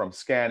 So from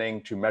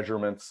scanning to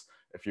measurements,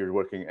 if you're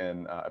working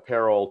in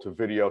apparel, to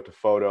video, to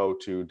photo,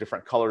 to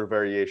different color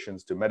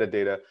variations, to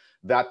metadata,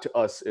 that to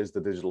us is the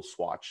digital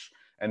swatch.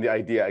 And the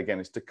idea, again,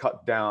 is to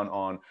cut down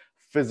on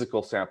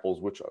physical samples,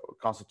 which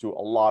constitute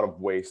a lot of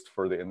waste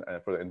for the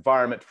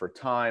environment, for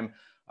time,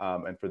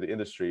 and for the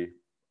industry,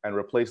 and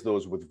replace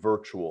those with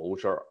virtual,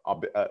 which are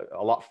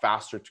a lot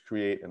faster to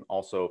create and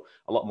also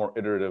a lot more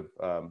iterative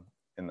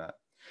in that.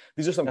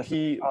 These are some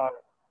key...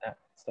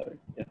 sorry.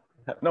 Yeah.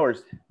 No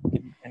worries.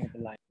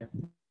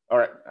 All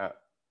right.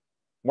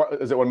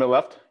 Is it 1 minute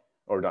left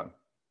or done?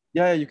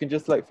 Yeah, you can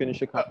just like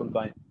finish a couple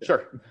line.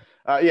 Sure.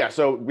 Yeah,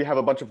 so we have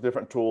a bunch of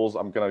different tools.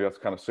 I'm going to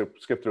just kind of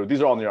skip through. These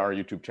are all on our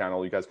YouTube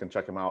channel. You guys can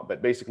check them out.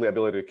 But basically,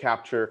 ability to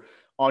capture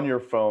on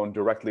your phone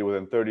directly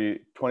within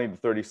 20 to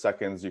 30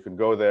 seconds. You can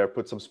go there,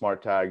 put some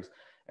smart tags,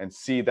 and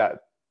see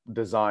that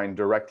design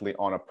directly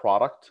on a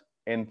product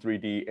in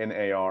 3D, in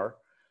AR.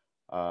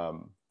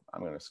 I'm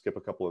going to skip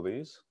a couple of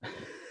these.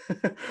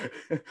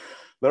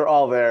 They're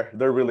all there.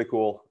 They're really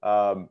cool.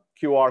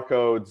 QR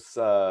codes,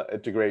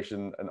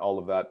 integration, and all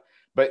of that.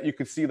 But you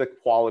can see the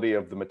quality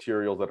of the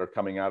materials that are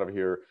coming out of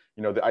here.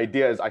 You know, the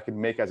idea is I can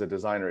make as a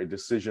designer a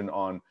decision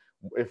on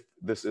if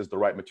this is the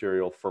right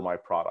material for my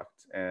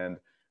product. And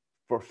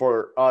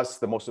for us,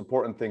 the most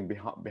important thing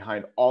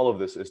behind all of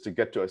this is to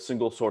get to a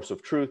single source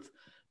of truth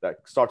that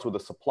starts with a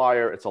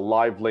supplier. It's a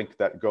live link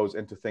that goes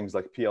into things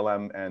like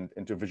PLM and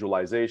into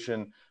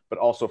visualization. But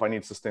also if I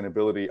need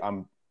sustainability,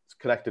 I'm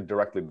connected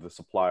directly to the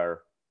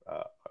supplier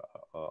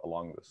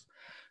along this.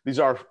 These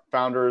are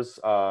founders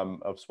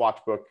of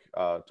Swatchbook,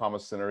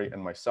 Thomas Sinnery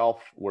and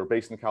myself. We're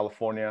based in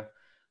California.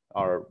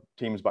 Our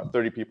team's about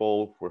 30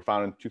 people. We're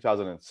founded in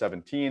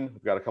 2017.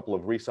 We've got a couple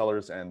of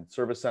resellers and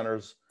service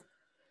centers.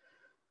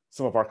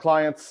 Some of our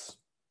clients,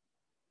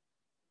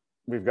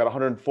 we've got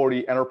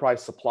 140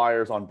 enterprise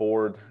suppliers on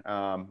board.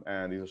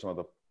 And these are some of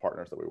the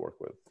partners that we work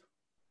with.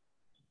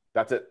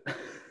 That's it.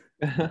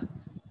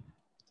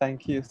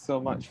 Thank you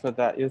so much for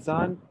that,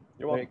 Yazan.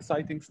 You're welcome. Very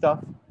exciting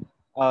stuff.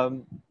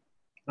 And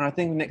I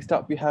think next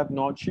up we have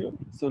Nordshield.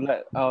 So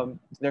they're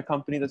a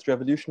company that's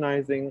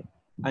revolutionizing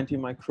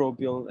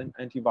antimicrobial and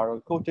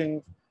antiviral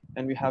coatings.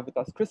 And we have with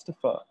us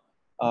Kristoffer.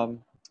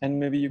 And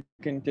maybe you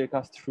can take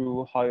us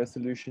through how your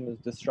solution is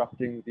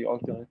disrupting the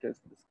alternatives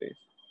in the space.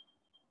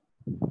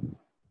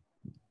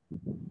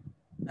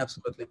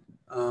 Absolutely.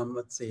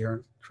 Let's see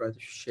here. Try to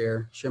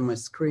share my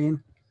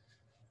screen.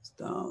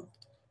 Stop.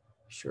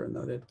 Sure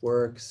that it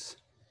works.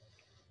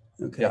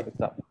 Okay. Yeah,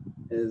 it's up.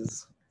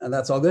 And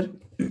that's all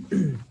good.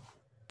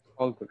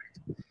 All good.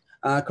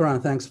 Karan,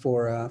 thanks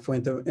for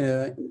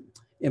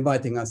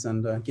inviting us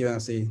and giving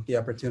us the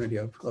opportunity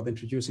of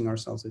introducing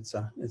ourselves. It's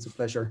a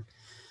pleasure.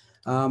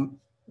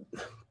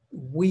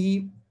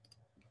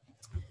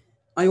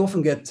 I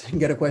often get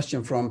a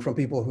question from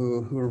people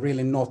who are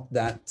really not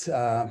that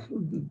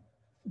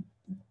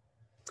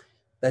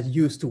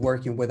used to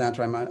working with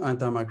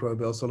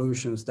antimicrobial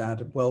solutions.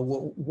 That, well,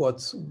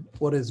 what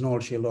is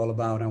Nordshield all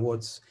about, and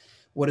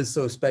what is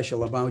so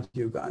special about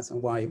you guys,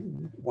 and why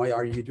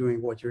are you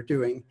doing what you're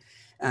doing?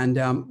 And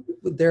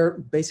they're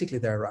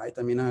right.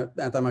 I mean,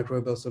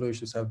 antimicrobial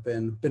solutions have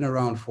been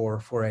around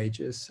for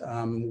ages.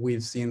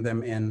 We've seen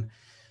them in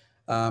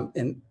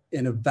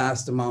a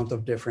vast amount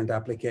of different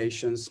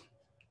applications.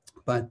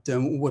 But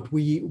what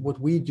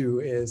we do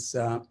is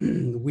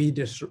we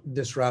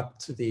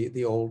disrupt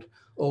the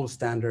old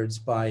standards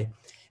by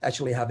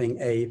actually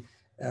having a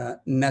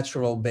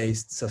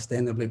natural-based,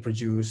 sustainably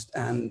produced,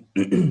 and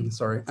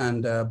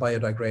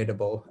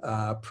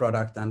biodegradable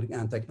product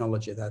and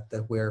technology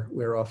that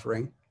we're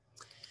offering.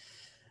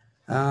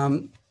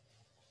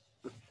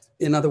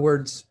 In other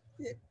words,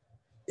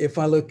 if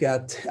I look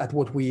at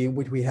what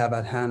we have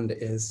at hand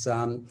is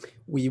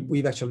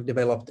we've actually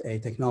developed a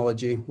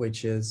technology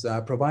which is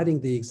providing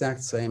the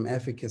exact same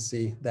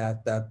efficacy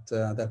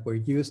that we're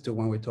used to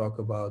when we talk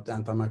about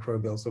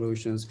antimicrobial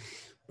solutions,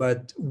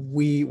 but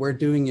we're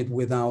doing it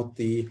without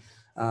the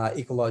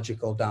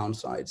ecological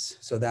downsides.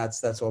 So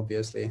that's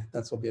obviously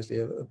a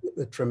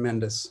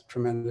tremendous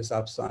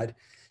upside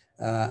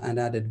and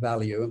added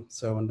value.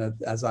 So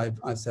as I've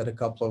said a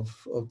couple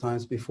of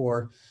times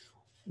before,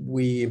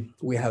 we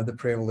have the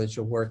privilege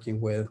of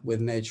working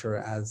with nature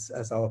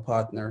as our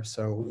partner.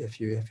 So if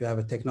you have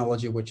a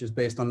technology which is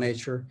based on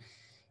nature,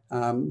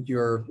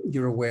 you're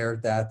aware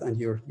that, and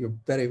you're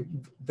very,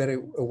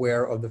 very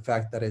aware of the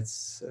fact that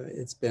it's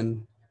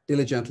been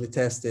diligently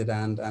tested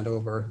and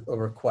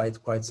over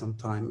quite some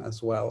time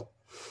as well.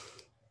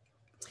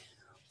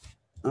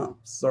 Oh,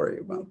 sorry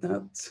about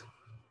that.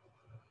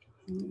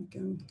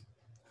 Okay.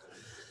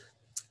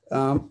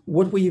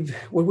 What we've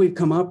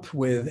come up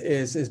with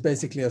is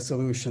basically a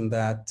solution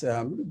that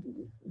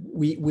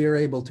we are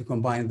able to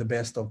combine the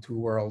best of two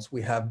worlds.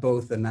 We have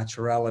both the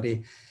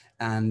naturality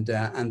and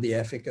the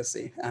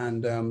efficacy,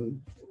 and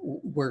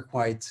we're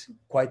quite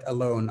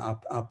alone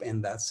up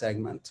in that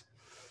segment.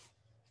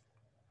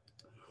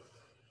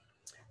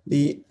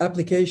 The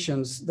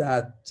applications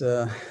that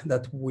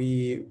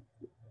we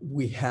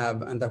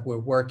have and that we're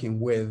working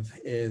with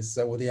is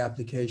well, the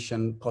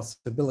application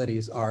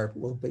possibilities are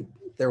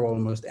they're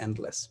almost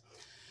endless,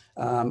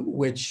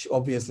 which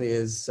obviously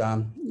is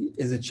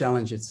a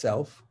challenge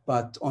itself.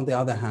 But on the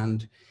other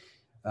hand,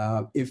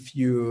 if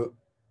you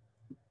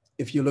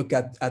look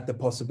at the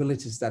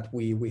possibilities that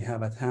we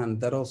have at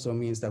hand, that also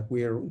means that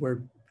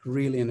we're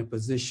really in a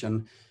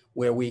position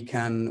where we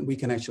can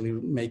actually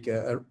make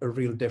a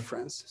real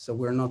difference. So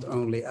we're not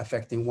only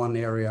affecting one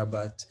area,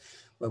 but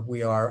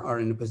we are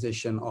in a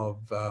position of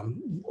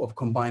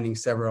combining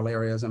several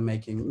areas and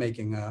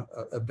making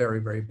a very,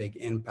 very big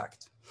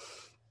impact.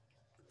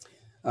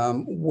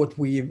 What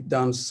we've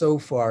done so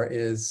far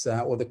is,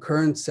 or the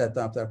current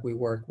setup that we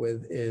work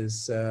with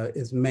is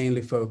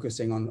mainly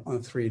focusing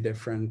on three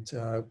different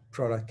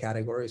product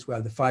categories. We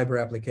have the fiber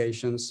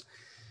applications,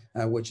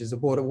 which is a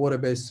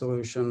water-based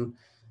solution.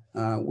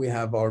 We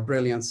have our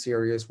Brilliant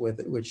series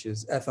which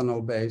is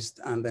ethanol-based,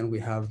 and then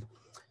we have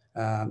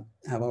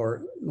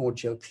our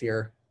Nordshield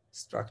Clear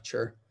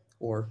structure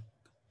or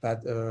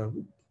that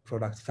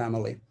product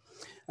family.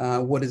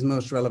 What is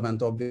most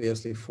relevant,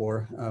 obviously,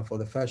 for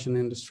the fashion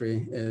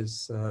industry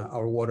is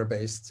our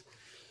water-based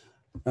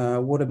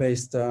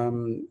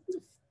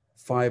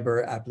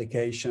fiber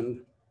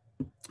application.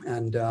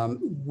 And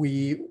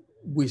we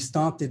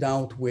started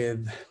out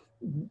with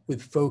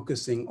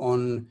focusing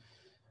on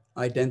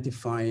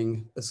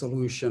identifying a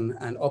solution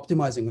and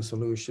optimizing a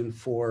solution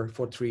for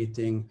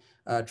treating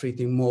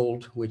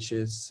mold, which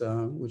is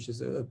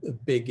a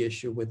big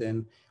issue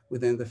within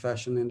the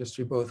fashion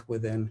industry, both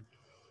within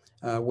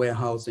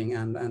warehousing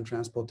and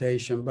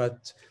transportation.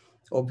 But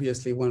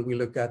obviously, when we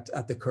look at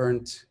the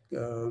current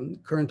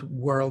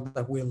world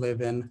that we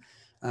live in,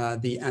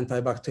 the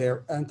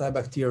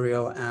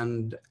antibacterial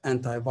and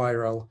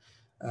antiviral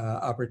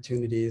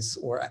opportunities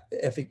or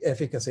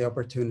efficacy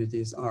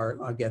opportunities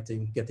are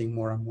getting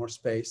more and more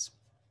space.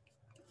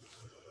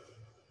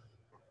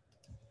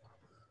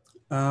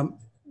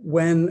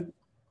 When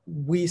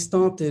we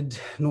started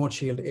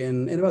Nordshield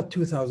in about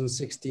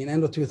 2016,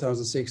 end of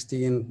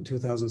 2016,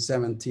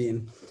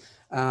 2017,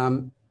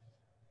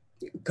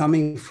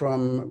 coming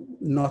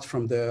not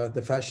from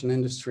the fashion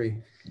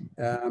industry,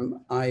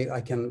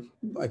 I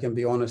can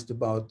be honest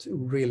about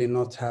really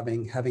not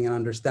having an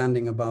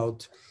understanding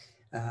about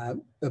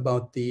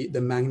the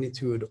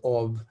magnitude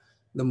of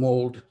the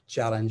mold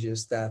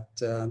challenges that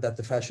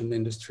the fashion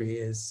industry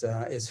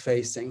is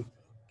facing.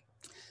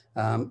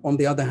 On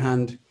the other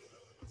hand,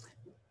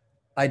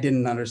 I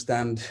didn't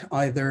understand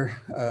either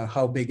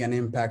how big an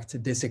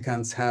impact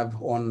desiccants have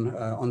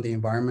on the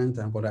environment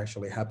and what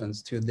actually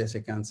happens to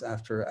desiccants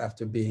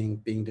after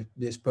being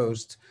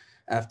disposed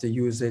after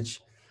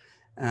usage.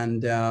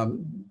 And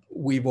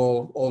we've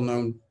all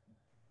known,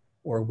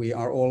 or we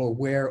are all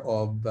aware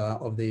of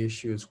the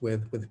issues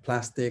with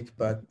plastic,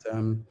 but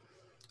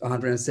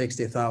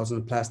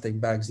 160,000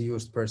 plastic bags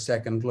used per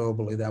second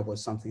globally, that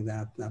was something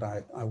that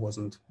I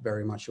wasn't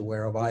very much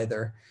aware of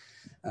either.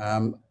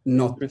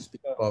 Not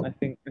Kristoffer, I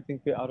think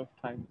we're out of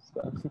time as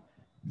well.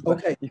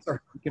 Okay, you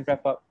can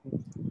wrap up.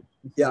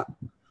 Yeah.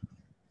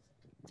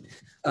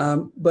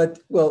 But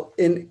well,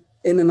 in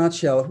a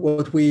nutshell,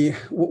 what we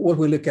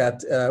look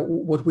at,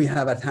 what we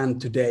have at hand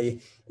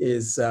today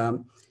is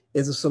a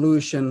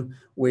solution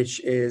which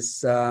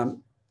is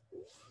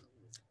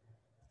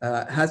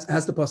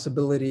has the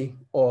possibility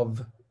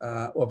of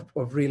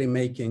really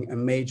making a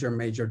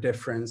major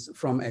difference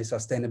from a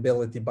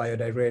sustainability,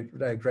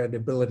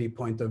 biodegradability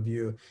point of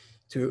view,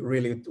 to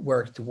really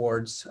work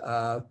towards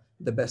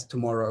the best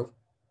tomorrow.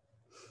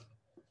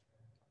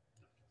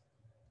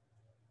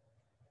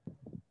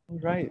 All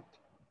right.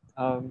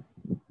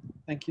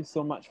 Thank you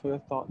so much for your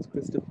thoughts,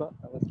 Kristoffer.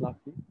 That was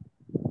lovely.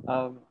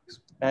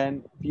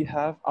 And we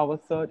have our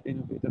third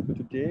innovator for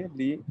today,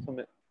 Lee from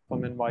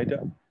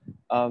Enwider.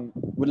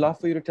 Would love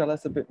for you to tell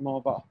us a bit more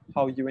about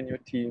how you and your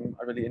team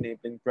are really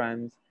enabling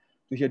brands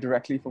to hear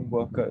directly from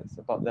workers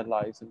about their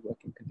lives and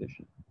working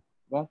conditions.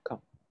 Welcome,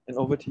 and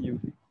over to you,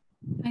 Lee.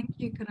 Thank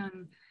you,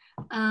 Karan.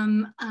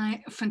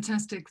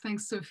 Fantastic.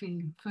 Thanks,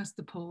 Sophie. First,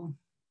 the poll.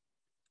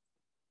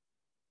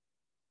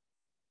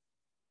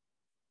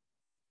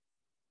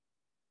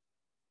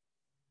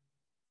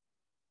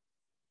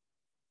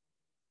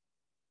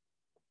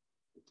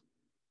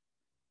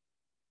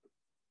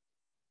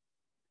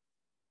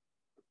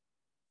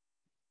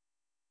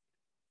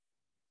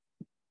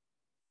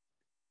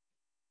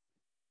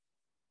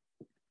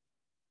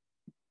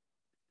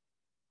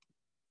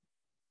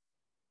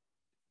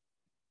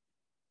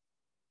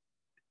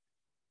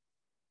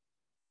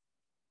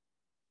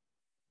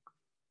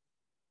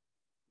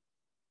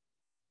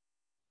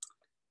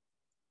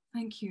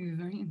 Thank you.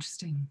 Very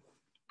interesting.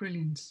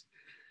 Brilliant.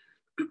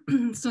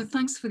 So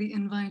thanks for the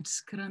invite,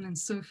 Karan and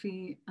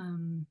Sophie.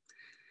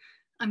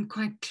 I'm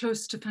quite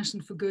close to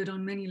Fashion for Good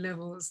on many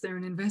levels. They're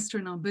an investor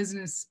in our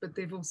business, but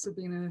they've also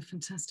been a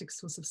fantastic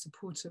source of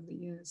support over the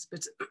years.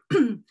 But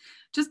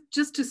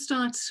just to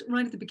start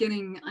right at the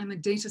beginning, I'm a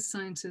data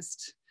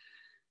scientist.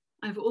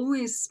 I've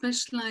always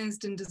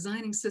specialized in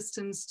designing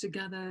systems to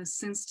gather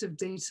sensitive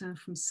data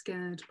from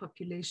scared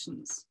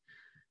populations.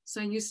 So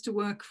I used to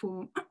work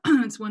for,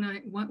 it's one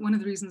of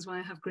the reasons why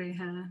I have gray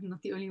hair, not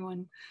the only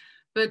one,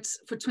 but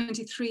for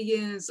 23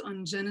 years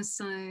on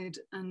genocide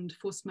and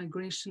forced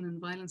migration and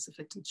violence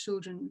affecting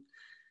children.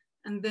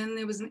 And then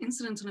there was an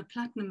incident on a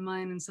platinum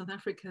mine in South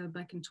Africa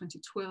back in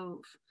 2012.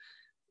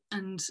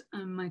 And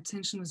my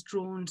attention was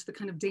drawn to the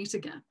kind of data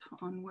gap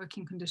on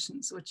working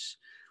conditions, which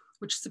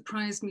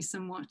surprised me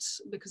somewhat,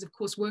 because of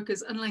course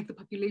workers, unlike the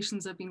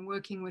populations I've been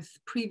working with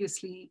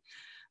previously,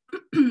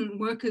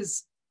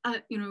 workers,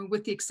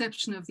 with the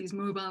exception of these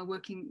mobile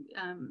working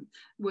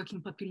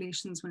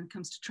populations when it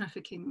comes to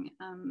trafficking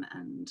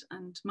and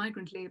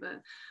migrant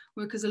labor,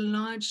 workers are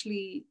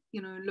largely,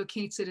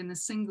 located in a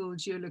single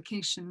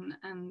geolocation.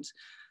 And,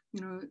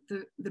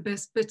 the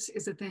best bit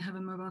is that they have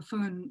a mobile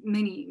phone.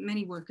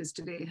 Many workers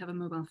today have a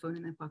mobile phone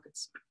in their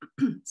pockets.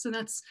 So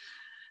that's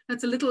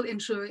a little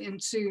intro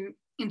into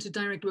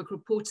direct work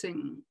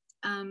reporting.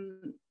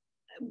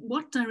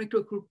 What direct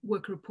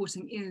work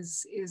reporting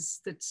is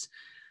that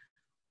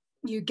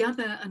you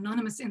gather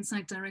anonymous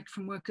insight direct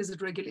from workers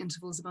at regular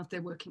intervals about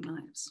their working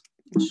lives,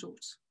 in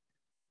short.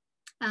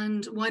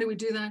 And why do we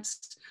do that?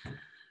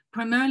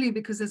 primarily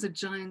because there's a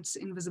giant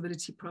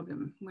invisibility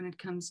problem when it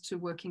comes to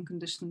working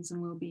conditions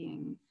and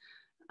well-being.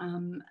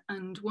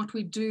 And what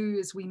we do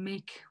is we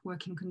make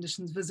working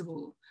conditions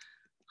visible.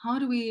 How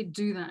do we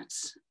do that?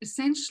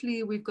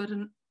 Essentially, we've got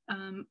an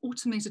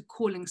automated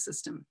calling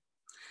system.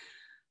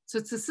 So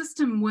it's a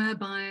system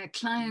whereby a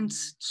client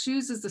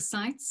chooses the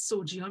sites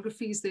or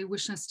geographies they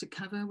wish us to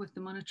cover with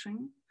the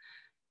monitoring.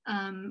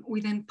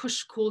 We then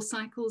push call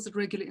cycles at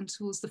regular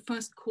intervals. The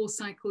first call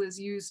cycle is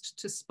used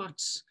to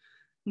spot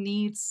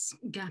needs,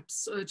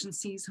 gaps,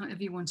 urgencies,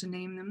 however you want to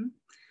name them.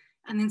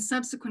 And then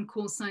subsequent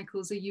call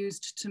cycles are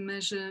used to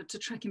measure, to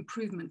track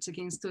improvement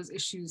against those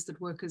issues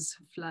that workers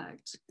have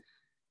flagged.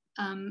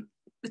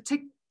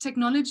 The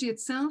technology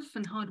itself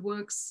and how it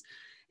works,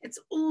 it's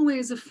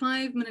always a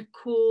 5-minute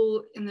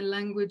call in the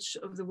language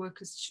of the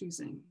worker's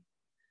choosing.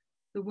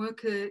 The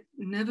worker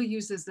never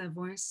uses their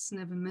voice,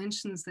 never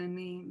mentions their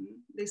name.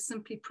 They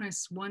simply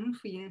press 1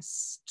 for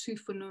yes, 2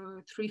 for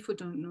no, 3 for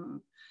don't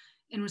know,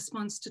 in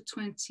response to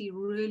 20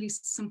 really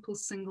simple,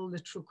 single,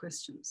 literal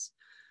questions.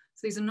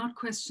 So these are not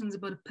questions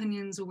about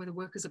opinions or whether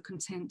workers are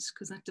content,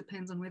 because that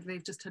depends on whether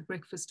they've just had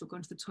breakfast or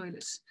gone to the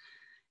toilet.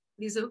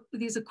 These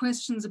are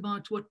questions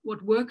about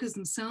what workers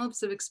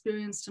themselves have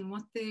experienced and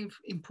what they've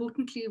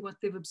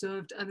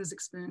observed others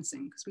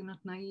experiencing, because we're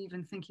not naive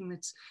in thinking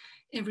that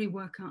every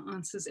worker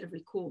answers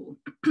every call.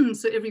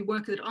 So every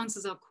worker that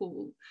answers our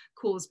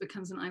calls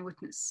becomes an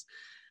eyewitness.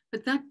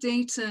 But that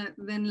data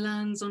then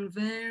lands on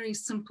very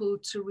simple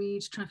to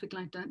read traffic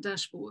light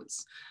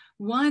dashboards.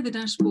 Why the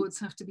dashboards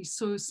have to be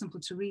so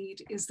simple to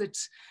read is that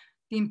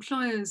the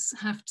employers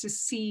have to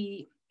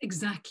see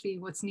exactly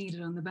what's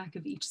needed on the back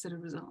of each set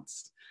of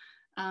results.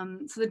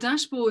 So the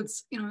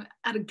dashboards,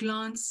 at a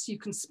glance, you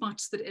can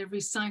spot that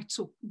every site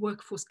or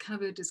workforce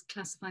covered is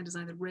classified as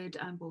either red,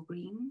 amber, or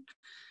green.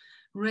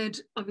 Red,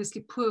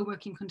 obviously poor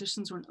working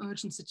conditions or an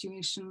urgent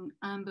situation,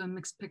 amber,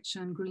 mixed picture,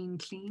 and green,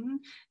 clean.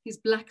 These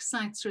black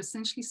sites are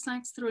essentially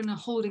sites that are in a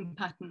holding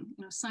pattern,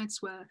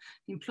 sites where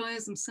the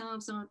employers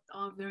themselves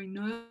are very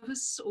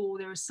nervous or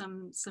there are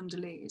some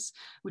delays,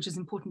 which is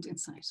important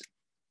insight.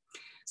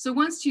 So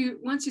once you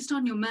start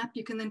on your map,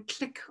 you can then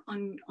click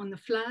on the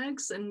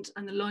flags, and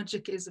the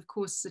logic is, of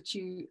course, that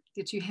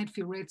you head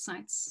for your red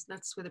sites.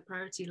 That's where the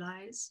priority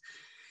lies.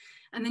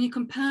 And then you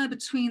compare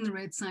between the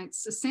red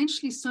sites,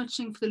 essentially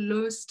searching for the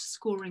lowest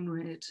scoring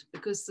red,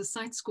 because the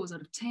site scores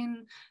out of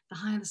 10, the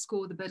higher the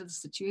score, the better the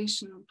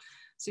situation.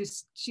 So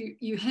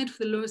you head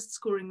for the lowest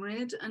scoring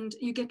red, and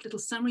you get little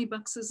summary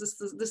boxes.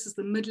 This is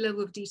the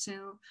mid-level of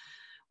detail,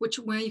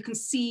 where you can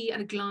see at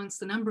a glance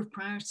the number of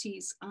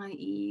priorities,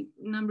 i.e.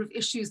 number of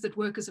issues that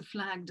workers have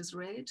flagged as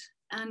red,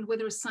 and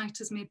whether a site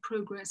has made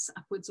progress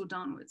upwards or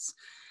downwards.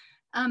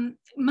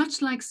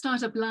 Much like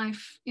startup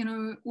life,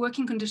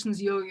 working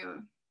conditions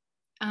yo-yo.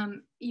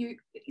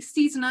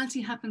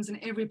 Seasonality happens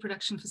in every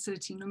production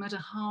facility, no matter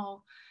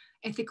how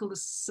ethical the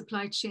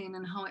supply chain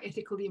and how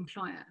ethical the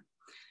employer.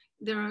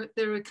 There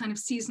are kind of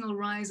seasonal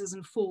rises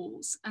and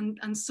falls.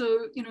 And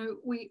so,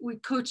 we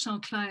coach our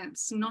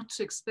clients not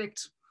to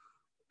expect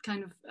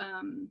kind of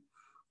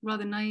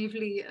rather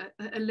naively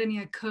a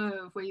linear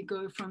curve where you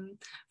go from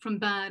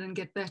bad and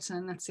get better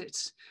and that's it.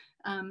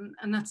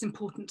 And that's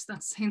important.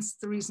 That's hence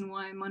the reason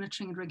why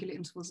monitoring at regular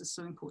intervals is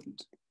so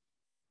important.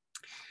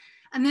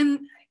 And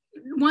then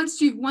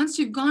once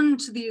you've gone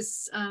to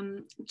these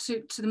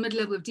to the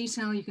mid-level of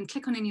detail, you can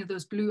click on any of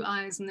those blue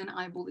eyes and then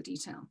eyeball the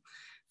detail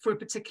for a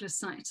particular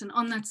site. And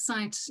on that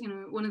site,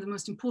 one of the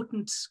most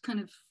important kind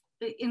of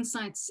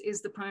insights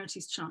is the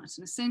priorities chart.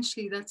 And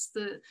essentially that's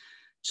the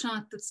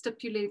chart that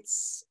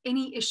stipulates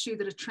any issue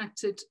that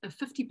attracted a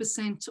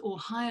 50% or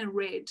higher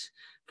red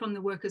from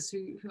the workers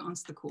who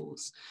answered the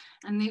calls.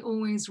 And they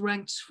always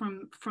ranked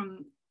from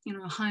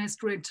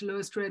highest red to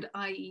lowest red,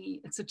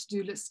 i.e. it's a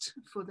to-do list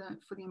for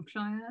the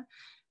employer,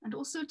 and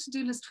also a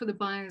to-do list for the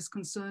buyers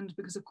concerned,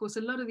 because of course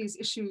a lot of these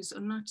issues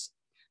are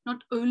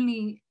not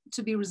only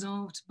to be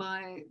resolved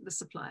by the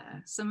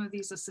supplier. Some of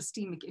these are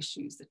systemic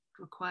issues that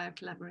require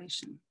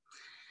collaboration.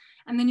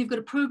 And then you've got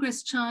a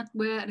progress chart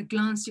where at a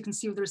glance you can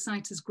see whether a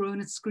site has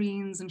grown its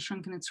screens and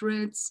shrunken its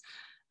reds,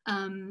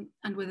 and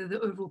whether the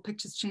overall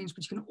picture's changed,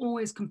 but you can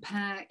always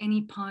compare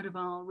any part of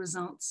our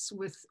results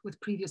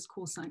with previous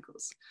call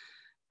cycles.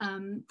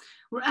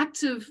 We're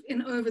active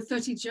in over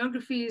 30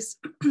 geographies.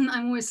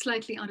 I'm always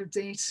slightly out of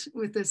date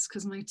with this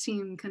because my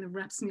team kind of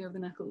wraps me over the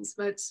knuckles,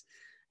 but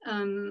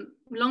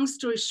long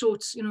story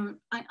short,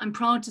 I'm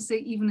proud to say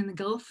even in the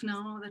Gulf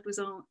now, that was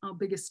our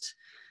biggest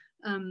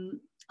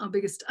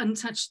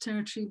untouched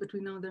territory, but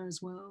we're now there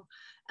as well.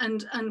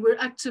 And we're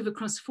active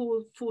across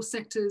four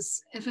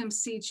sectors: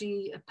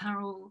 FMCG,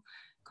 apparel,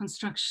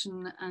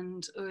 construction,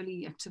 and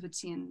early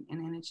activity in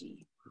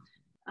energy.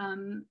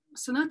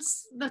 So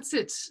that's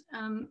it.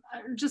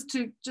 Just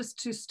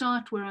to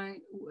start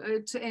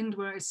to end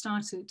where I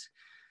started.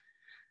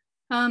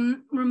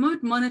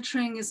 Remote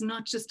monitoring is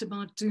not just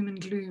about doom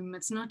and gloom.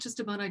 It's not just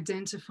about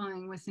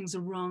identifying where things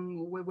are wrong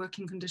or where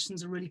working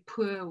conditions are really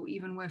poor, or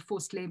even where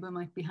forced labor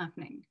might be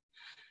happening.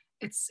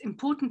 it's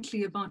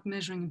importantly about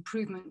measuring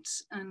improvement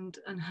and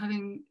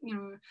having, you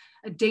know,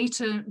 a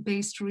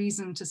data-based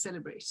reason to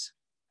celebrate.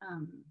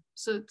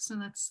 So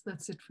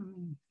that's it from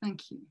me.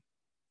 Thank you.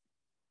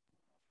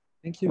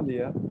 Thank you,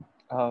 Leah.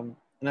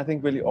 And I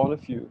think really all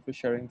of you for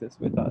sharing this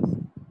with us.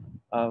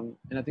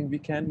 And I think we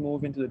can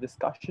move into the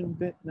discussion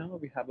bit now.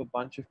 We have a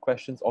bunch of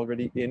questions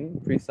already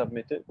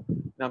pre-submitted.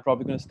 And I'm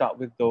probably going to start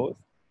with those.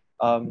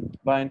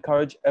 But I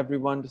encourage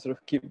everyone to sort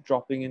of keep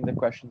dropping in the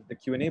questions in the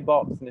Q&A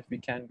box. And if we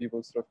can, we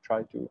will sort of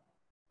try to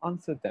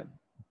answer them.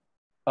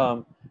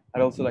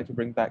 I'd also like to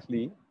bring back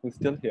Lee, who's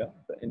still here,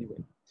 but anyway.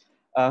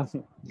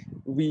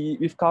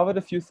 We've covered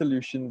a few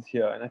solutions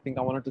here, and I think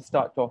I wanted to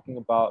start talking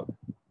about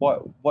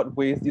what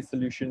ways these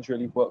solutions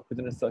really work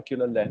within a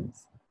circular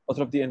lens, or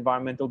sort of the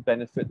environmental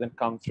benefit that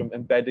comes from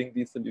embedding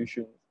these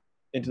solutions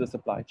into the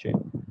supply chain.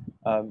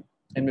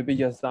 And maybe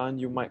Yazan,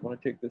 you might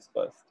want to take this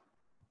first.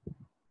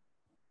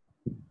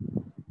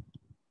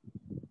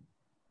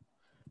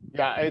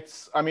 Yeah,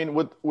 I mean,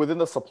 within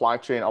the supply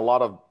chain, a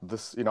lot of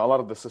this, a lot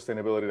of the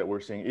sustainability that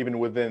we're seeing, even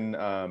within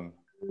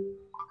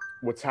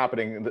what's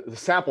happening, the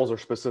samples are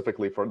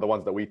specifically for the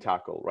ones that we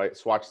tackle, right?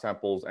 Swatch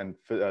samples and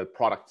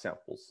product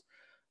samples.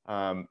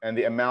 And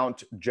the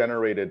amount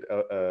generated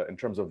in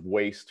terms of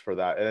waste for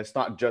that. And it's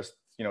not just,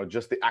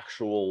 just the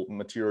actual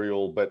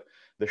material, but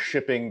the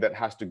shipping that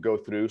has to go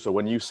through. So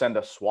when you send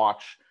a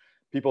swatch,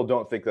 people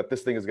don't think that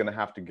this thing is going to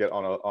have to get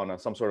on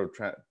some sort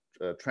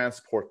of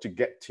transport to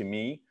get to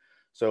me.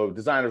 So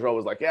designers are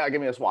always like, yeah,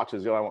 give me the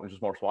swatches. I want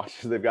just more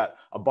swatches. They've got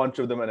a bunch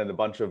of them and then a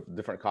bunch of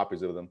different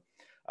copies of them.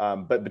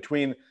 But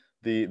between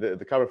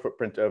the carbon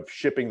footprint of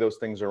shipping those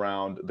things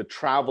around, the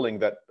traveling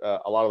that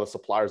a lot of the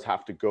suppliers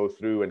have to go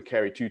through and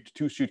carry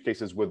two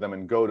suitcases with them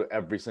and go to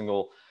every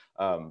single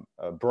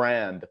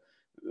brand,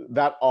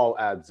 that all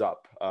adds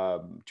up.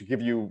 To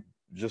give you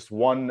just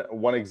one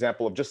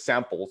example of just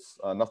samples,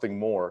 nothing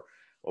more,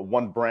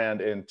 one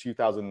brand in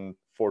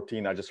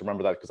 2014, I just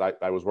remember that because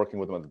I was working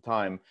with them at the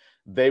time,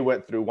 they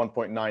went through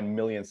 1.9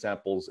 million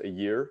samples a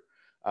year.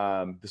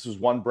 This was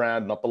one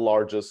brand, not the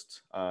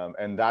largest.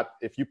 And that,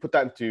 if you put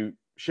that into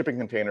shipping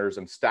containers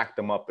and stack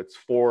them up, it's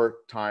 4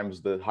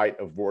 times the height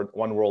of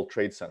One World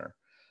Trade Center.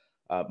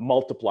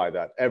 Multiply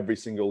that every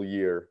single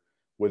year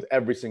with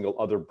every single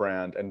other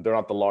brand, and they're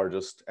not the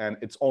largest. And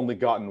it's only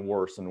gotten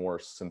worse and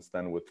worse since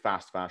then with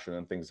fast fashion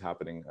and things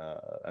happening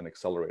and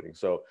accelerating.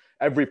 So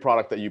every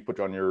product that you put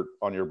on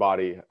your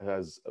body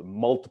has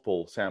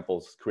multiple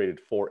samples created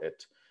for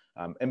it.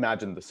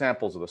 Imagine the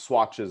samples of the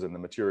swatches and the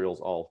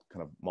materials all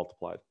kind of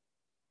multiplied.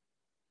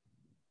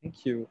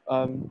 Thank you.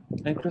 And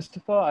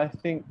Kristoffer, I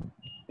think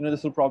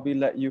this will probably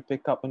let you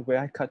pick up on where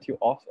I cut you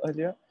off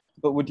earlier.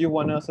 But would you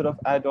want to sort of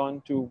add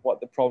on to what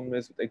the problem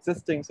is with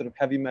existing sort of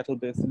heavy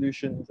metal-based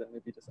solutions, and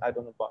maybe just add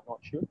on about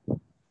Nordshield?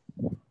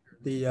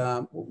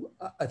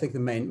 I think the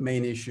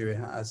main issue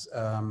has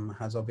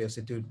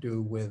obviously to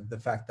do with the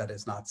fact that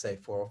it's not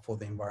safe for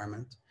the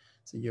environment.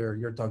 So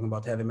you're talking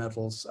about heavy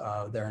metals.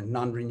 They're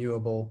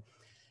non-renewable.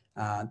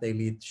 They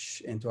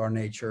leach into our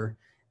nature,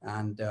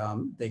 and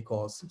they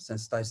cause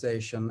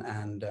sensitization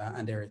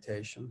and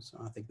irritation. So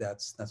I think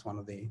that's one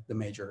of the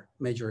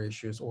major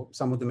issues, or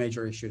some of the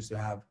major issues to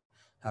have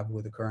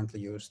with the currently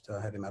used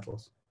heavy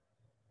metals.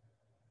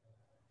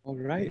 All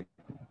right.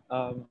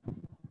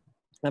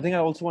 I think I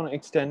also want to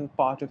extend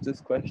part of this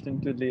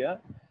question to Leah.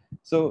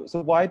 So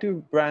why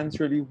do brands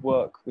really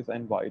work with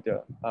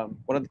Envider?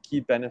 What are the key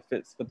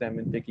benefits for them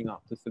in picking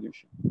up the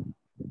solution?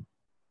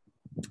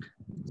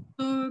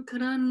 So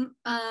Karan,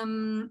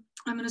 I'm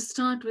going to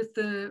start with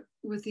the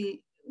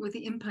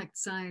impact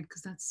side,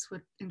 because that's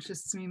what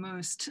interests me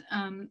most.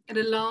 It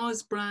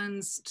allows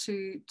brands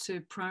to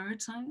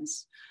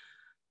prioritize,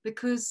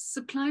 because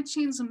supply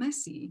chains are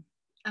messy.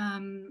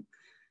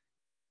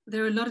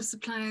 There are a lot of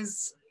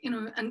suppliers,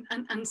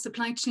 and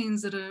supply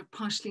chains that are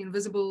partially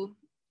invisible.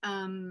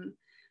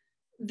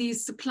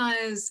 These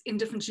suppliers in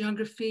different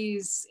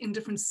geographies, in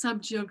different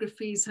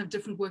sub-geographies, have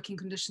different working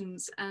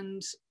conditions,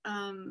 and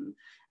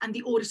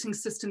the auditing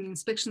system, the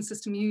inspection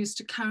system used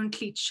to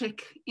currently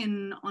check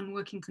in on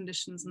working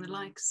conditions and the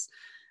likes.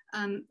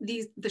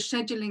 The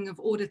scheduling of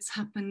audits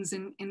happens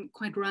in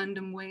quite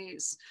random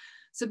ways.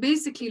 So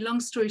basically, long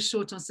story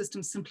short, our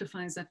system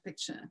simplifies that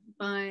picture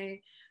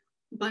by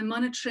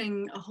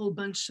monitoring a whole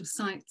bunch of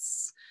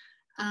sites,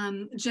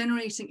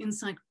 generating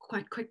insight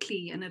quite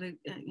quickly and at a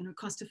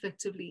cost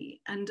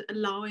effectively, and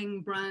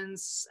allowing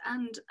brands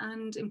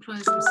and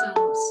employers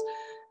themselves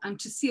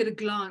to see at a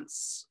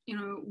glance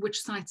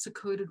which sites are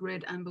coded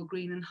red, amber,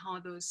 green, and how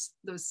those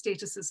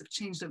statuses have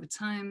changed over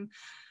time.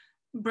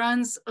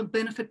 Brands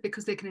benefit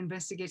because they can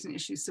investigate an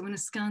issue. So when a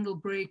scandal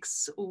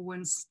breaks, or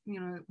when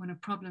a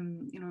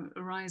problem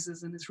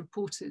arises and is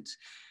reported,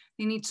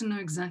 they need to know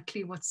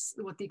exactly what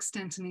the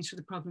extent and nature of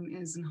the problem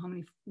is, and how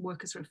many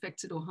workers are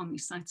affected, or how many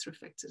sites are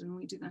affected, and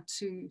we do that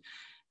too.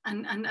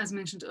 And as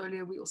mentioned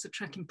earlier, we also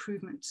track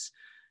improvement.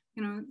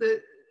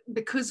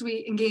 Because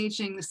we're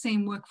engaging the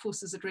same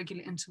workforces at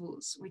regular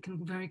intervals, we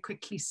can very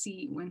quickly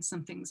see when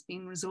something's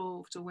been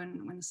resolved or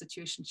when the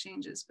situation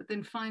changes. But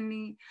then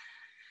finally,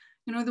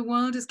 You know, the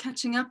world is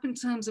catching up in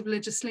terms of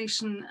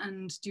legislation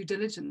and due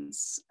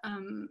diligence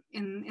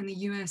in the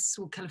US,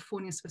 or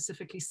California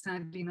specifically,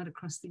 sadly not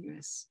across the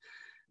US,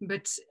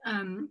 but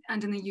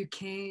and in the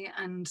UK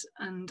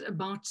and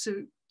about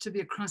to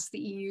be across the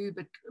EU,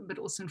 but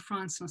also in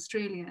France and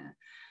Australia.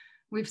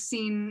 We've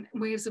seen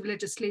waves of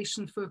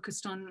legislation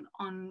focused on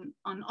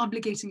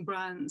obligating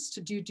brands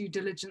to do due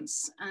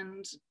diligence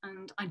and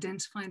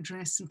identify,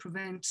 address, and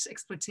prevent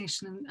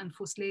exploitation and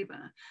forced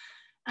labor.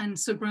 And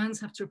so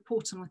brands have to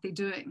report on what they're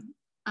doing.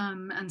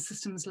 And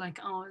systems like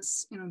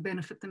ours, you know,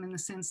 benefit them in the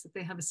sense that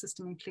they have a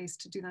system in place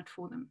to do that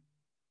for them.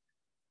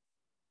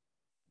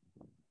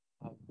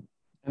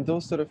 And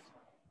those sort of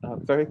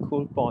very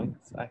cool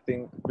points, I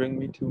think, bring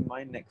me to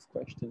my next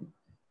question.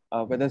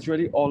 Where there's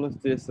really all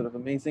of this sort of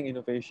amazing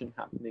innovation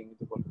happening in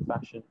the world of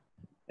fashion.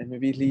 And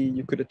maybe Lee,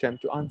 you could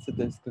attempt to answer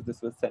this because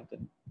this was sent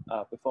in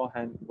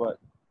beforehand.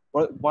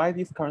 Why are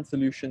these current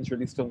solutions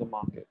really still in the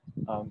market?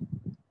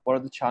 What are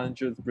the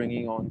challenges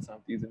bringing on some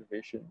of these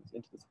innovations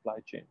into the supply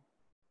chain?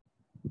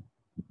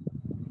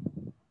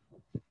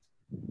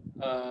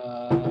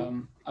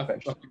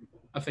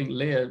 I think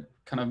Leah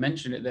kind of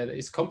mentioned it there, that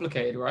it's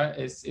complicated, right?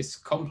 It's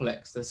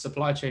complex. The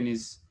supply chain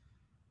is,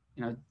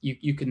 you know,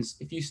 you can,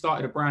 if you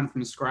started a brand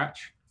from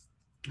scratch,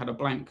 had a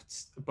blank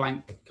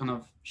kind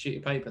of sheet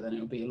of paper, then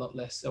it'll be a lot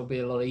less, it'll be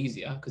a lot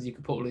easier because you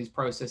could put all these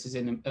processes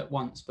in at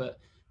once, but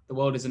the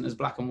world isn't as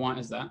black and white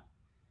as that.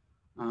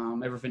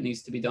 Everything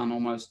needs to be done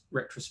almost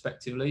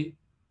retrospectively.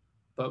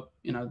 But,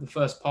 you know, the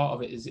first part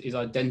of it is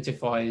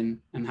identifying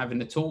and having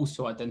the tools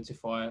to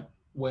identify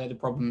where the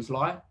problems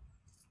lie.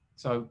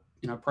 So,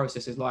 you know,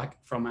 processes like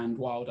From and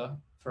Wilder,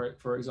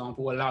 for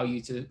example, allow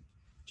you to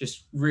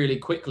just really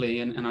quickly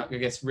and I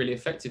guess really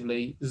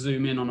effectively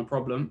zoom in on a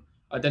problem,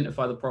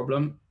 identify the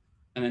problem,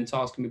 and then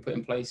tasks can be put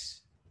in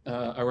place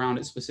around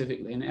it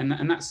specifically.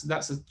 And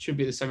that's should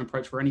be the same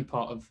approach for any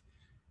part of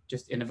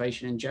just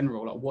innovation in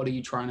general. Like, what are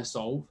you trying to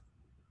solve?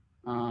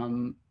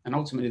 And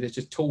ultimately, there's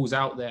just tools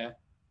out there.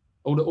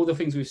 All the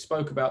things we've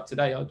spoke about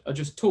today are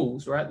just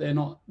tools, right? They're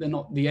not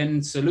the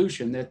end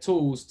solution. They're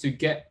tools to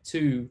get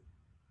to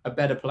a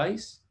better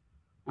place.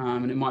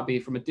 And it might be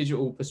from a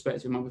digital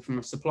perspective, it might be from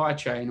a supply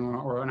chain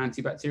or an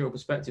antibacterial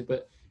perspective,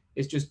 but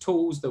it's just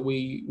tools that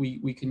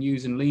we can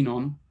use and lean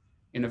on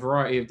in a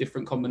variety of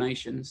different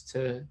combinations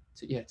to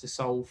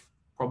solve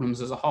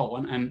problems as a whole.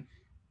 And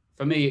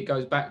for me, it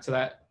goes back to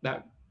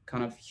that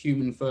kind of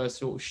human first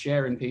sort of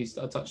sharing piece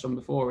that I touched on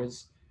before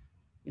is,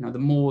 you know, the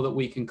more that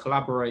we can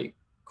collaborate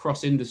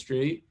cross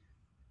industry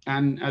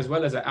and as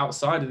well as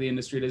outside of the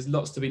industry, there's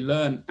lots to be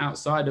learned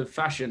outside of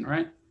fashion,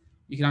 right?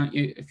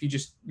 If you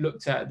just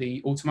looked at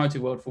the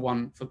automotive world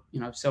you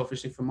know,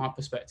 selfishly from my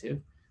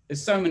perspective,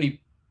 there's so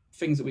many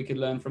things that we could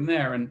learn from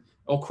there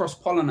or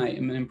cross-pollinate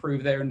and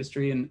improve their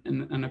industry and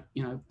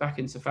you know, back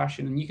into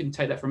fashion. And you can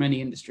take that from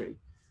any industry.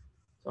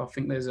 So I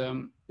think there's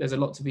a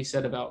lot to be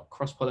said about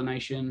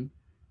cross-pollination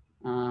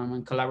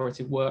and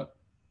collaborative work.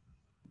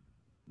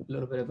 A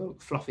little bit of a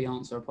fluffy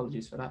answer,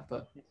 apologies for that,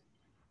 but.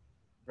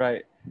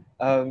 Right.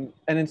 And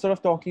in sort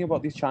of talking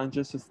about these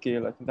challenges to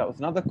scale, I think that was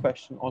another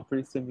question, all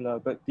pretty similar,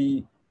 but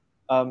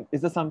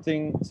is there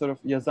something sort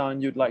of,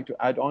 Yazan, you'd like to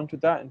add on to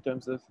that in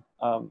terms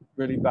of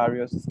really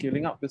barriers to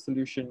scaling up the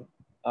solution,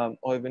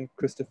 or even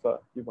Kristoffer,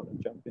 you want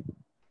to jump in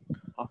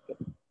after?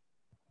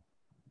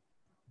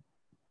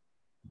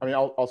 I mean,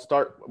 I'll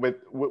start with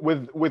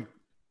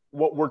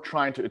what we're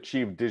trying to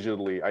achieve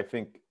digitally. I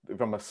think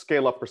from a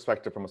scale-up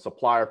perspective, from a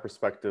supplier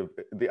perspective,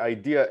 the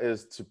idea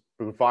is to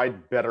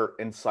provide better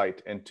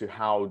insight into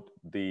how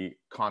the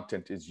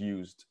content is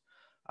used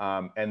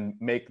and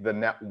make the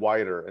net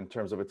wider in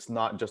terms of it's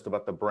not just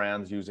about the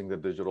brands using the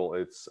digital,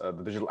 it's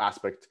the digital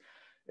aspect.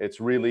 It's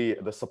really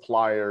the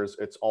suppliers,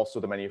 it's also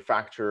the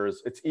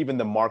manufacturers, it's even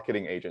the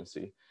marketing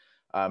agency.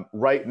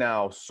 Right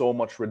now, so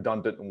much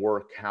redundant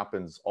work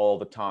happens all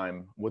the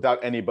time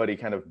without anybody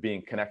kind of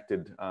being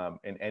connected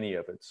in any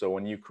of it. So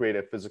when you create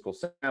a physical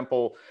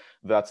sample,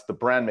 that's the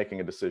brand making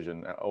a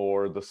decision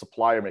or the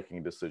supplier making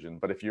a decision.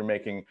 But if you're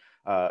making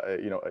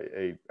you know,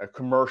 a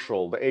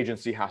commercial, the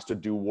agency has to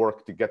do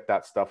work to get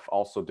that stuff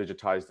also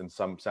digitized in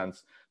some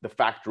sense. The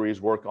factories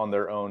work on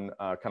their own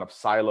kind of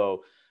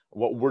silo.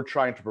 What we're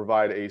trying to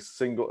provide is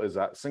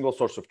a single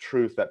source of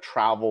truth that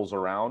travels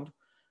around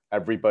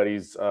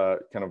everybody's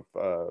kind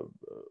of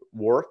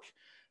work.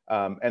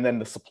 And then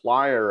the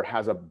supplier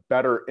has a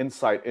better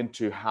insight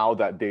into how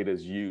that data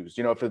is used.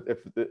 You know,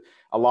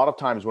 a lot of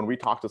times when we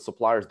talk to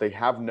suppliers, they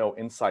have no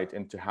insight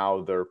into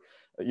how they're,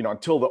 you know,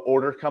 until the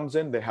order comes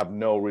in, they have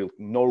no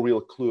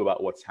real clue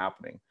about what's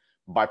happening.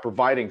 By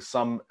providing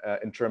some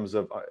in terms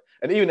of,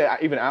 and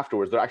even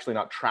afterwards, they're actually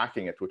not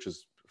tracking it, which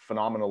is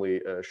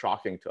phenomenally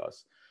shocking to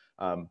us.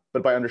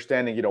 But by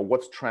understanding, you know,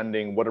 what's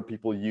trending, what are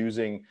people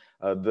using,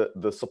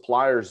 the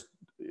suppliers,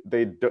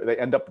 they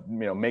end up,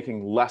 you know,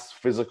 making less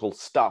physical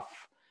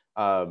stuff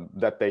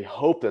that they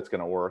hope that's going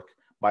to work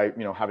by,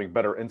 you know, having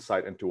better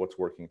insight into what's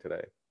working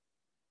today.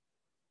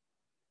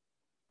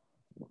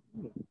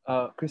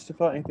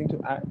 Kristoffer, anything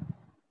to add?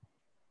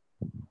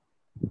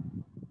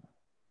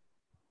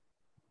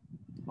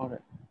 All right.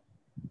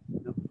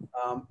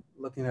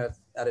 Looking at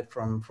it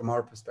from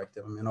our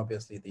perspective, I mean,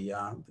 obviously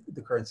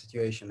the current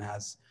situation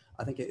has,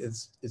 I think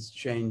it's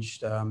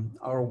changed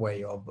our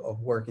way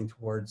of working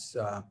towards.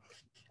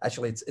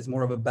 Actually, it's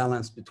more of a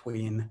balance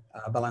between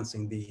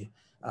balancing the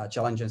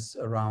challenges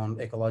around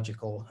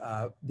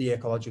the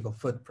ecological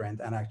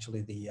footprint and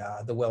actually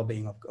the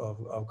well-being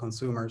of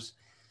consumers,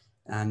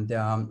 and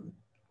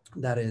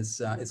that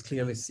is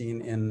clearly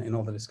seen in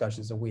all the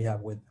discussions that we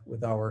have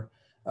with our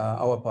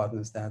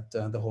partners, that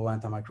the whole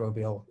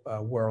antimicrobial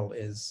world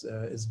is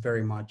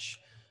very much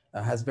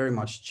has very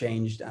much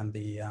changed, and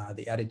the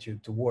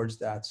attitude towards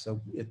that. So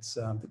it's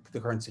the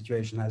current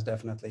situation has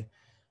definitely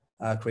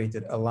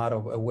created a lot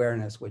of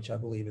awareness, which I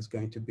believe is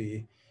going to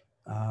be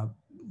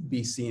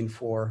seen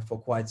for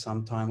quite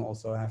some time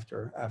also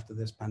after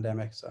this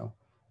pandemic. So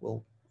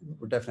we're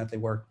definitely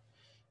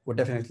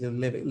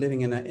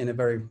living in a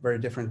very, very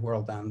different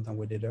world than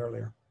we did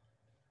earlier.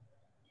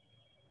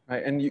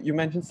 Right, and you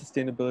mentioned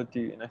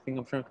sustainability, and I think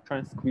I'm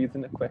trying to squeeze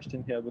in a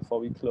question here before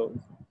we close.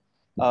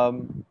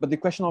 But the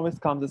question always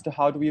comes as to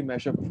how do we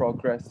measure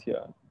progress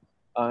here?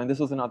 And this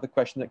was another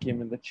question that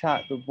came in the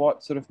chat, but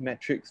what sort of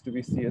metrics do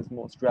we see as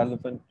most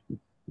relevant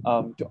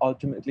to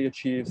ultimately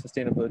achieve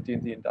sustainability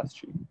in the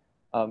industry?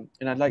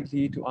 And I'd like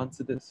Lee to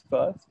answer this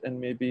first, and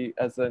maybe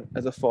as a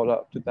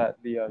follow-up to that,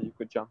 Leah, you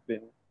could jump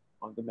in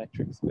on the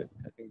metrics bit.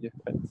 I think you've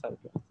decided to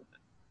answer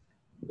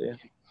that. Yeah.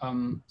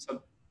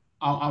 So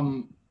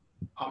I'm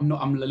a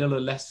little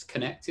less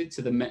connected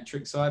to the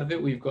metric side of it.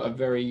 We've got a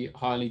very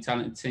highly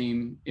talented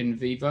team in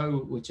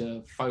Vivo, which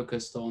are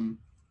focused on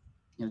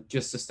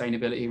just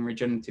sustainability and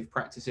regenerative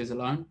practices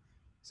alone.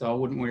 So I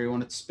wouldn't really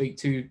want to speak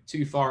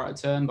too far out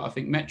of turn, but I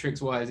think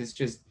metrics wise, it's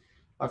just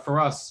like for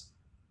us,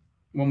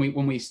 when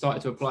we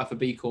started to apply for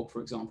B Corp,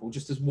 for example,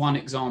 just as one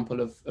example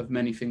of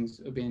many things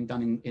that are being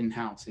done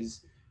in-house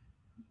is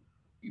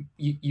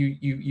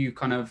you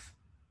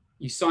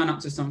sign up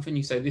to something,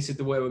 you say, this is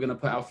the way we're going to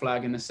put our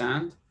flag in the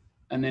sand.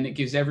 And then it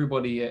gives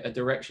everybody a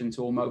direction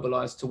to all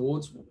mobilize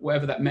towards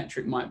whatever that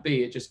metric might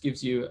be. It just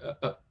gives you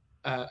a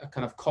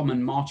kind of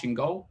common marching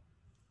goal.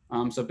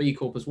 So B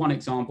Corp as one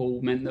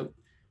example meant that,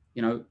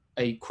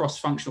 a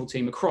cross-functional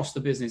team across the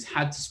business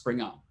had to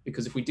spring up,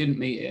 because if we didn't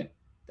meet it,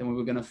 then we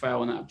were going to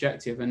fail on that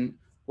objective. And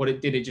what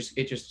it did, it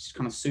just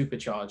kind of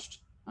supercharged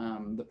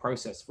the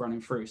process running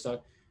through. So I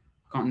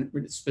can't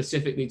really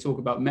specifically talk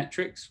about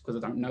metrics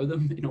because I don't know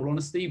them, in all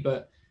honesty.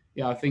 But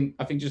yeah, I think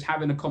just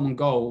having a common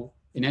goal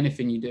in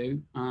anything you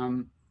do,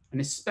 and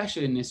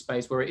especially in this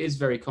space where it is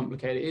very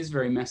complicated, it is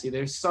very messy.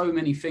 There's so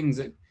many things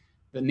that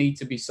need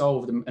to be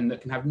solved and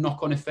that can have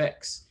knock-on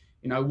effects.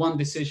 One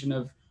decision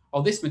of,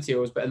 oh, this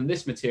material is better than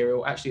this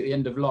material, actually at the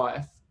end of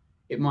life,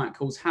 it might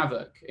cause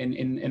havoc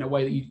in a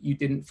way that you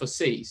didn't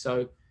foresee.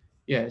 So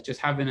yeah, just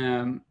having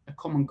a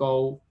common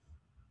goal,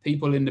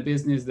 people in the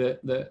business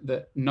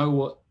that know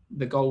what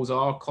the goals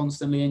are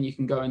constantly, and you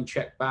can go and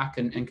check back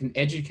and can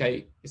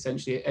circulate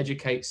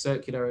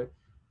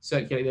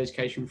the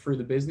education through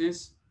the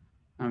business,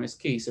 is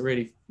key. So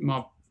really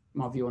my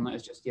view on that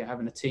is just,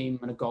 having a team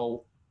and a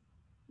goal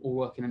all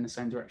working in the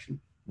same direction.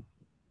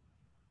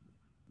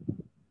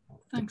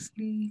 Thanks,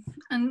 Lee.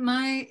 And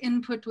my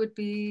input would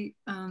be,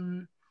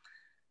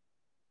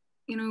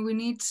 we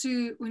need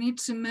to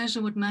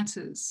measure what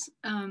matters.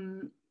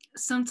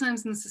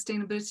 Sometimes in the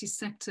sustainability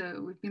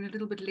sector, we've been a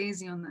little bit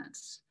lazy on that.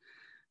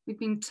 We've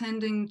been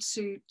tending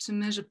to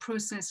measure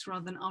process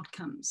rather than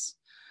outcomes.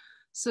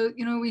 So,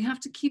 we have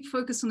to keep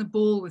focus on the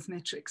ball with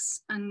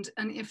metrics. And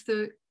if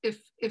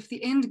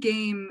the end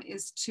game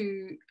is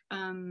to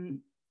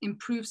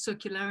improve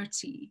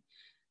circularity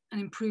and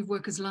improve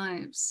workers'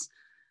 lives,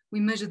 we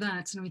measure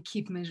that and we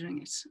keep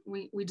measuring it.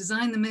 We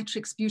design the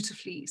metrics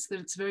beautifully so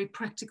that it's very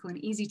practical and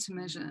easy to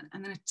measure,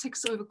 and then it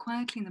ticks over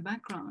quietly in the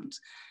background.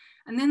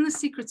 And then the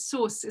secret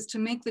sauce is to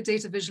make the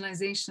data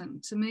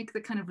visualization, to make the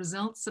kind of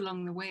results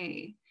along the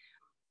way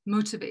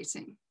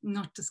motivating,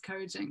 not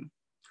discouraging.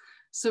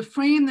 So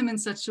frame them in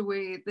such a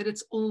way that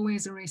it's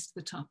always a race to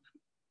the top.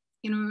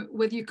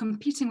 Whether you're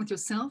competing with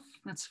yourself,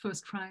 that's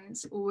first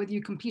prize, or whether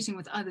you're competing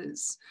with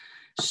others,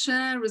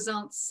 share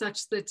results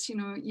such that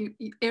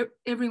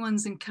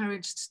everyone's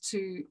encouraged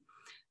to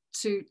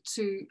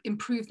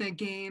improve their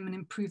game and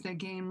improve their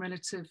game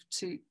relative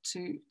to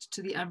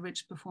the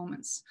average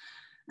performance.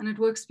 And it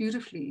works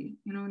beautifully.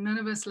 None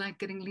of us like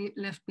getting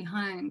left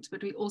behind,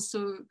 but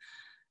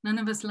none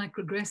of us like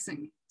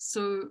regressing.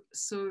 So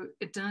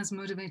it does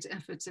motivate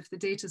efforts if the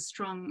data is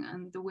strong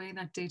and the way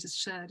that data is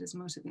shared is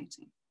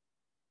motivating.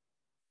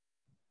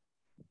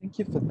 Thank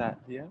you for that,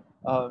 Leah.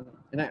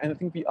 And I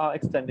think we are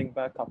extending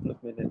by a couple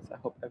of minutes. I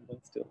hope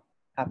everyone's still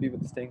happy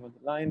with staying on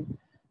the line.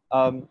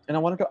 And I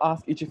wanted to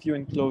ask each of you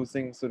in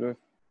closing, sort of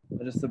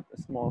just a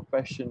small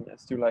question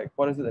as to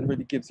what is it that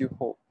really gives you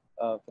hope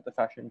for the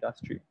fashion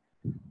industry?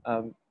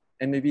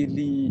 And maybe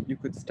Lee, you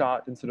could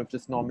start and sort of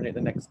just nominate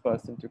the next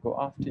person to go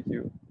after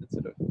you and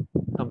sort of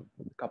come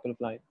a couple of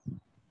lines.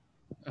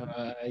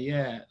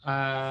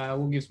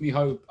 What gives me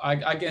hope?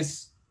 I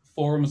guess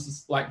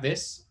forums like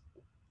this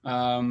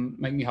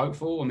make me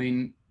hopeful. I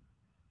mean,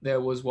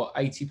 there was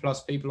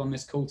 80+ people on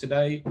this call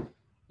today.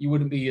 you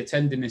wouldn't be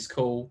attending this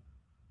call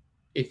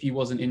if you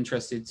wasn't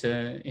interested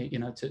to, you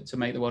know, to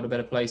make the world a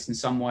better place in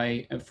some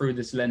way through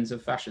this lens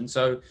of fashion.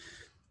 So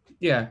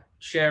yeah,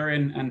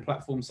 sharing and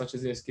platforms such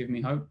as this give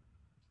me hope.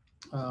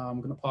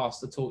 I'm going to pass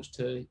the torch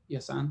to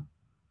Yasan.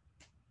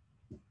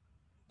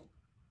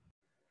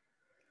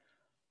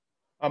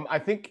 I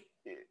think,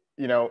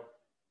 you know,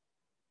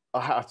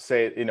 I have to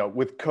say, you know,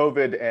 with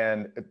COVID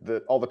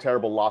and all the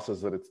terrible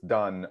losses that it's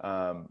done,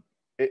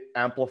 it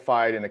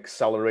amplified and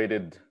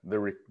accelerated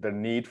the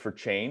need for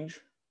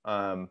change.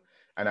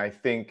 And I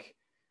think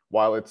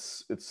while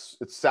it's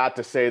sad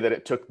to say that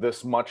it took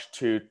this much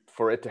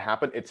for it to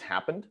happen, it's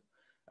happened.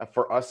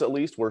 For us, at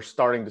least, we're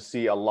starting to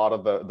see a lot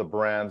of the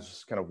brands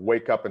just kind of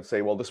wake up and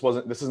say, well, this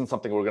isn't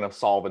something we're going to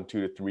solve in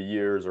 2 to 3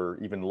 years or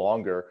even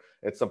longer.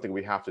 It's something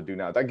we have to do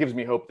now. That gives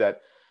me hope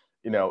that,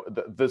 you know,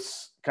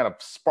 this kind of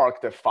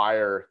sparked a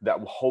fire that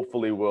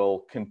hopefully will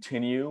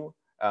continue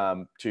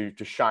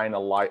to shine a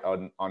light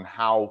on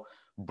how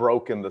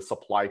broken the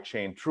supply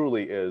chain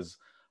truly is,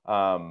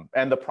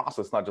 and the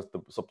process, not just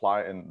the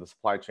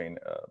supply chain.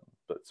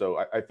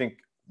 So I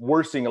think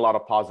we're seeing a lot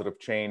of positive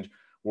change.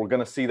 We're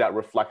going to see that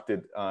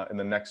reflected in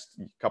the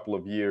next couple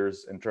of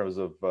years in terms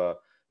of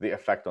the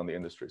effect on the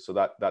industry. So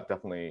that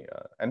definitely,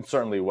 and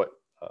certainly what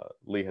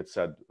Lee had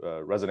said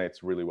resonates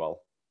really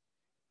well.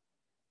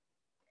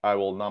 I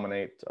will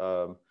nominate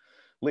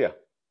Leah.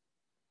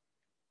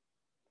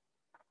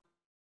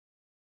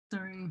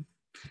 Sorry,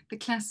 the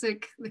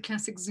classic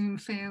Zoom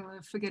fail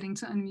of forgetting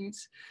to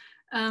unmute.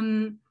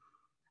 I'm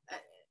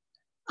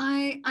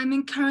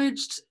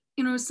encouraged.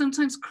 You know,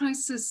 sometimes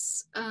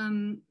crisis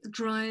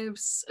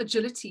drives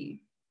agility,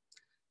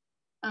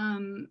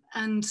 and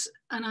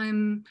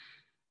I'm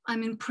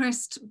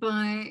impressed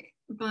by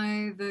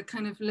the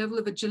kind of level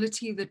of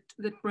agility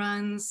that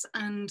brands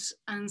and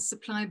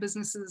supply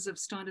businesses have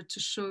started to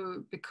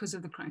show because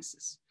of the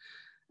crisis.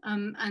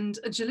 And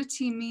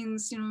agility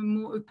means, you know,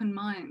 more open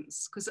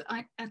minds, because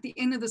at the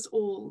end of this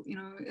all, you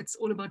know, it's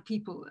all about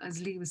people,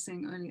 as Lee was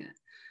saying earlier.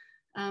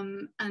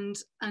 And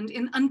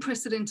in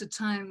unprecedented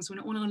times when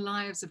all our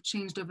lives have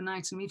changed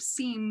overnight, and we've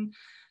seen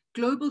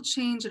global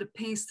change at a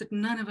pace that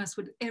none of us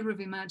would ever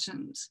have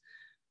imagined,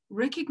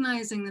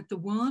 recognizing that the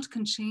world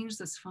can change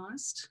this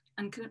fast,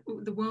 and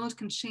the world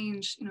can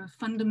change, you know,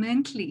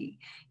 fundamentally,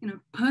 you know,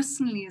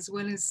 personally as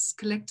well as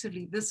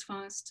collectively this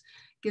fast,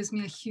 gives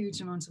me a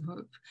huge amount of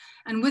hope.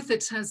 And with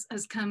it has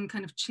come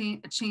kind of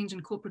a change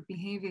in corporate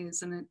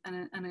behaviors and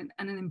an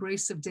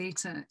embrace of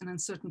data in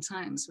uncertain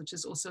times, which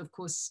is also, of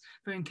course,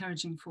 very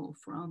encouraging for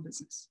our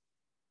business.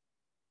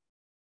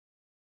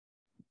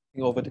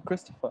 Over to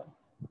Kristoffer.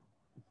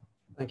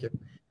 Thank you.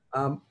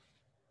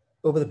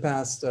 Over the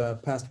past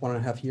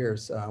 1.5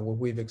 years, what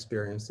we've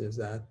experienced is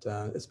that,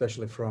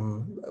 especially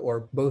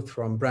both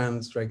from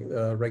brands,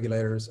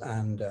 regulators,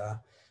 and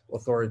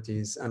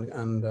authorities,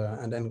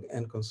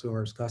 and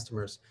consumers,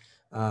 customers,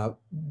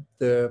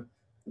 the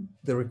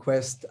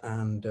request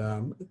and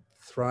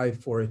thrive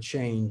for a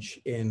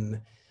change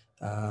in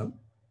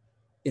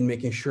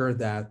making sure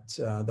that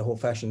the whole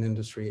fashion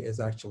industry is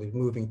actually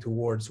moving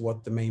towards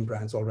what the main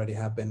brands already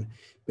have been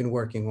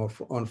working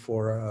on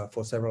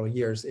for several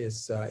years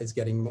is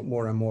getting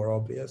more and more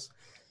obvious,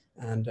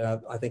 and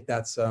I think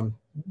that's a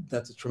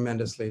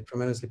tremendously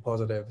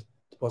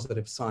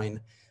positive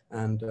sign.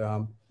 And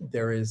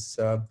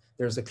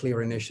there's a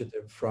clear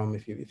initiative from,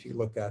 if you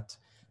look at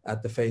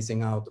the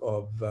phasing out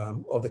of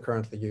the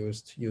currently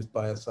used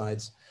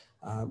biocides,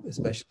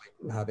 especially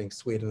having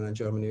Sweden and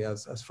Germany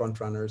as front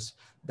runners,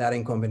 that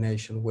in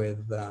combination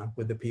with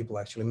the people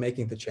actually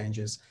making the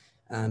changes,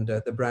 and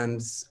the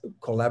brands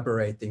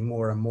collaborating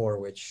more and more,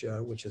 which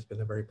has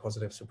been a very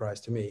positive surprise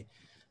to me,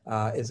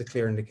 is a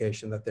clear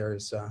indication that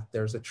there's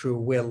a true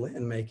will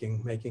in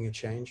making a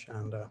change,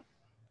 and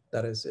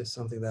that is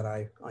something that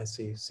I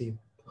see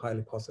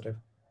highly positive.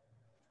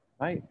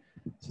 Right.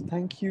 So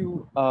thank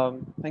you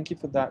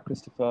for that,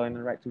 Kristoffer, and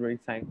I'd like to really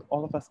thank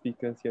all of our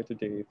speakers here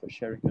today for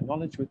sharing your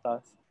knowledge with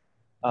us.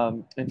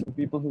 And for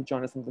people who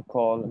joined us on the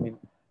call, I mean,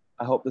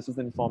 I hope this was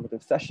an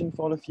informative session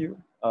for all of you.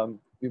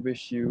 We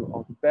wish you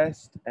all the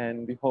best,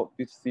 and we hope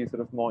to see sort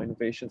of more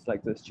innovations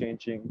like this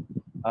changing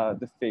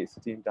the face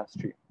of the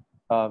industry.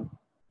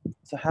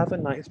 So have a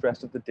nice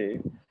rest of the day,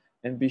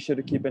 and be sure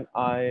to keep an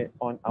eye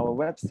on our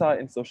website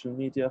and social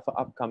media for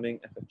upcoming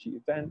FFG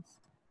events.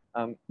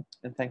 And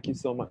thank you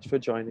so much for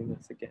joining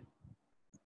us again.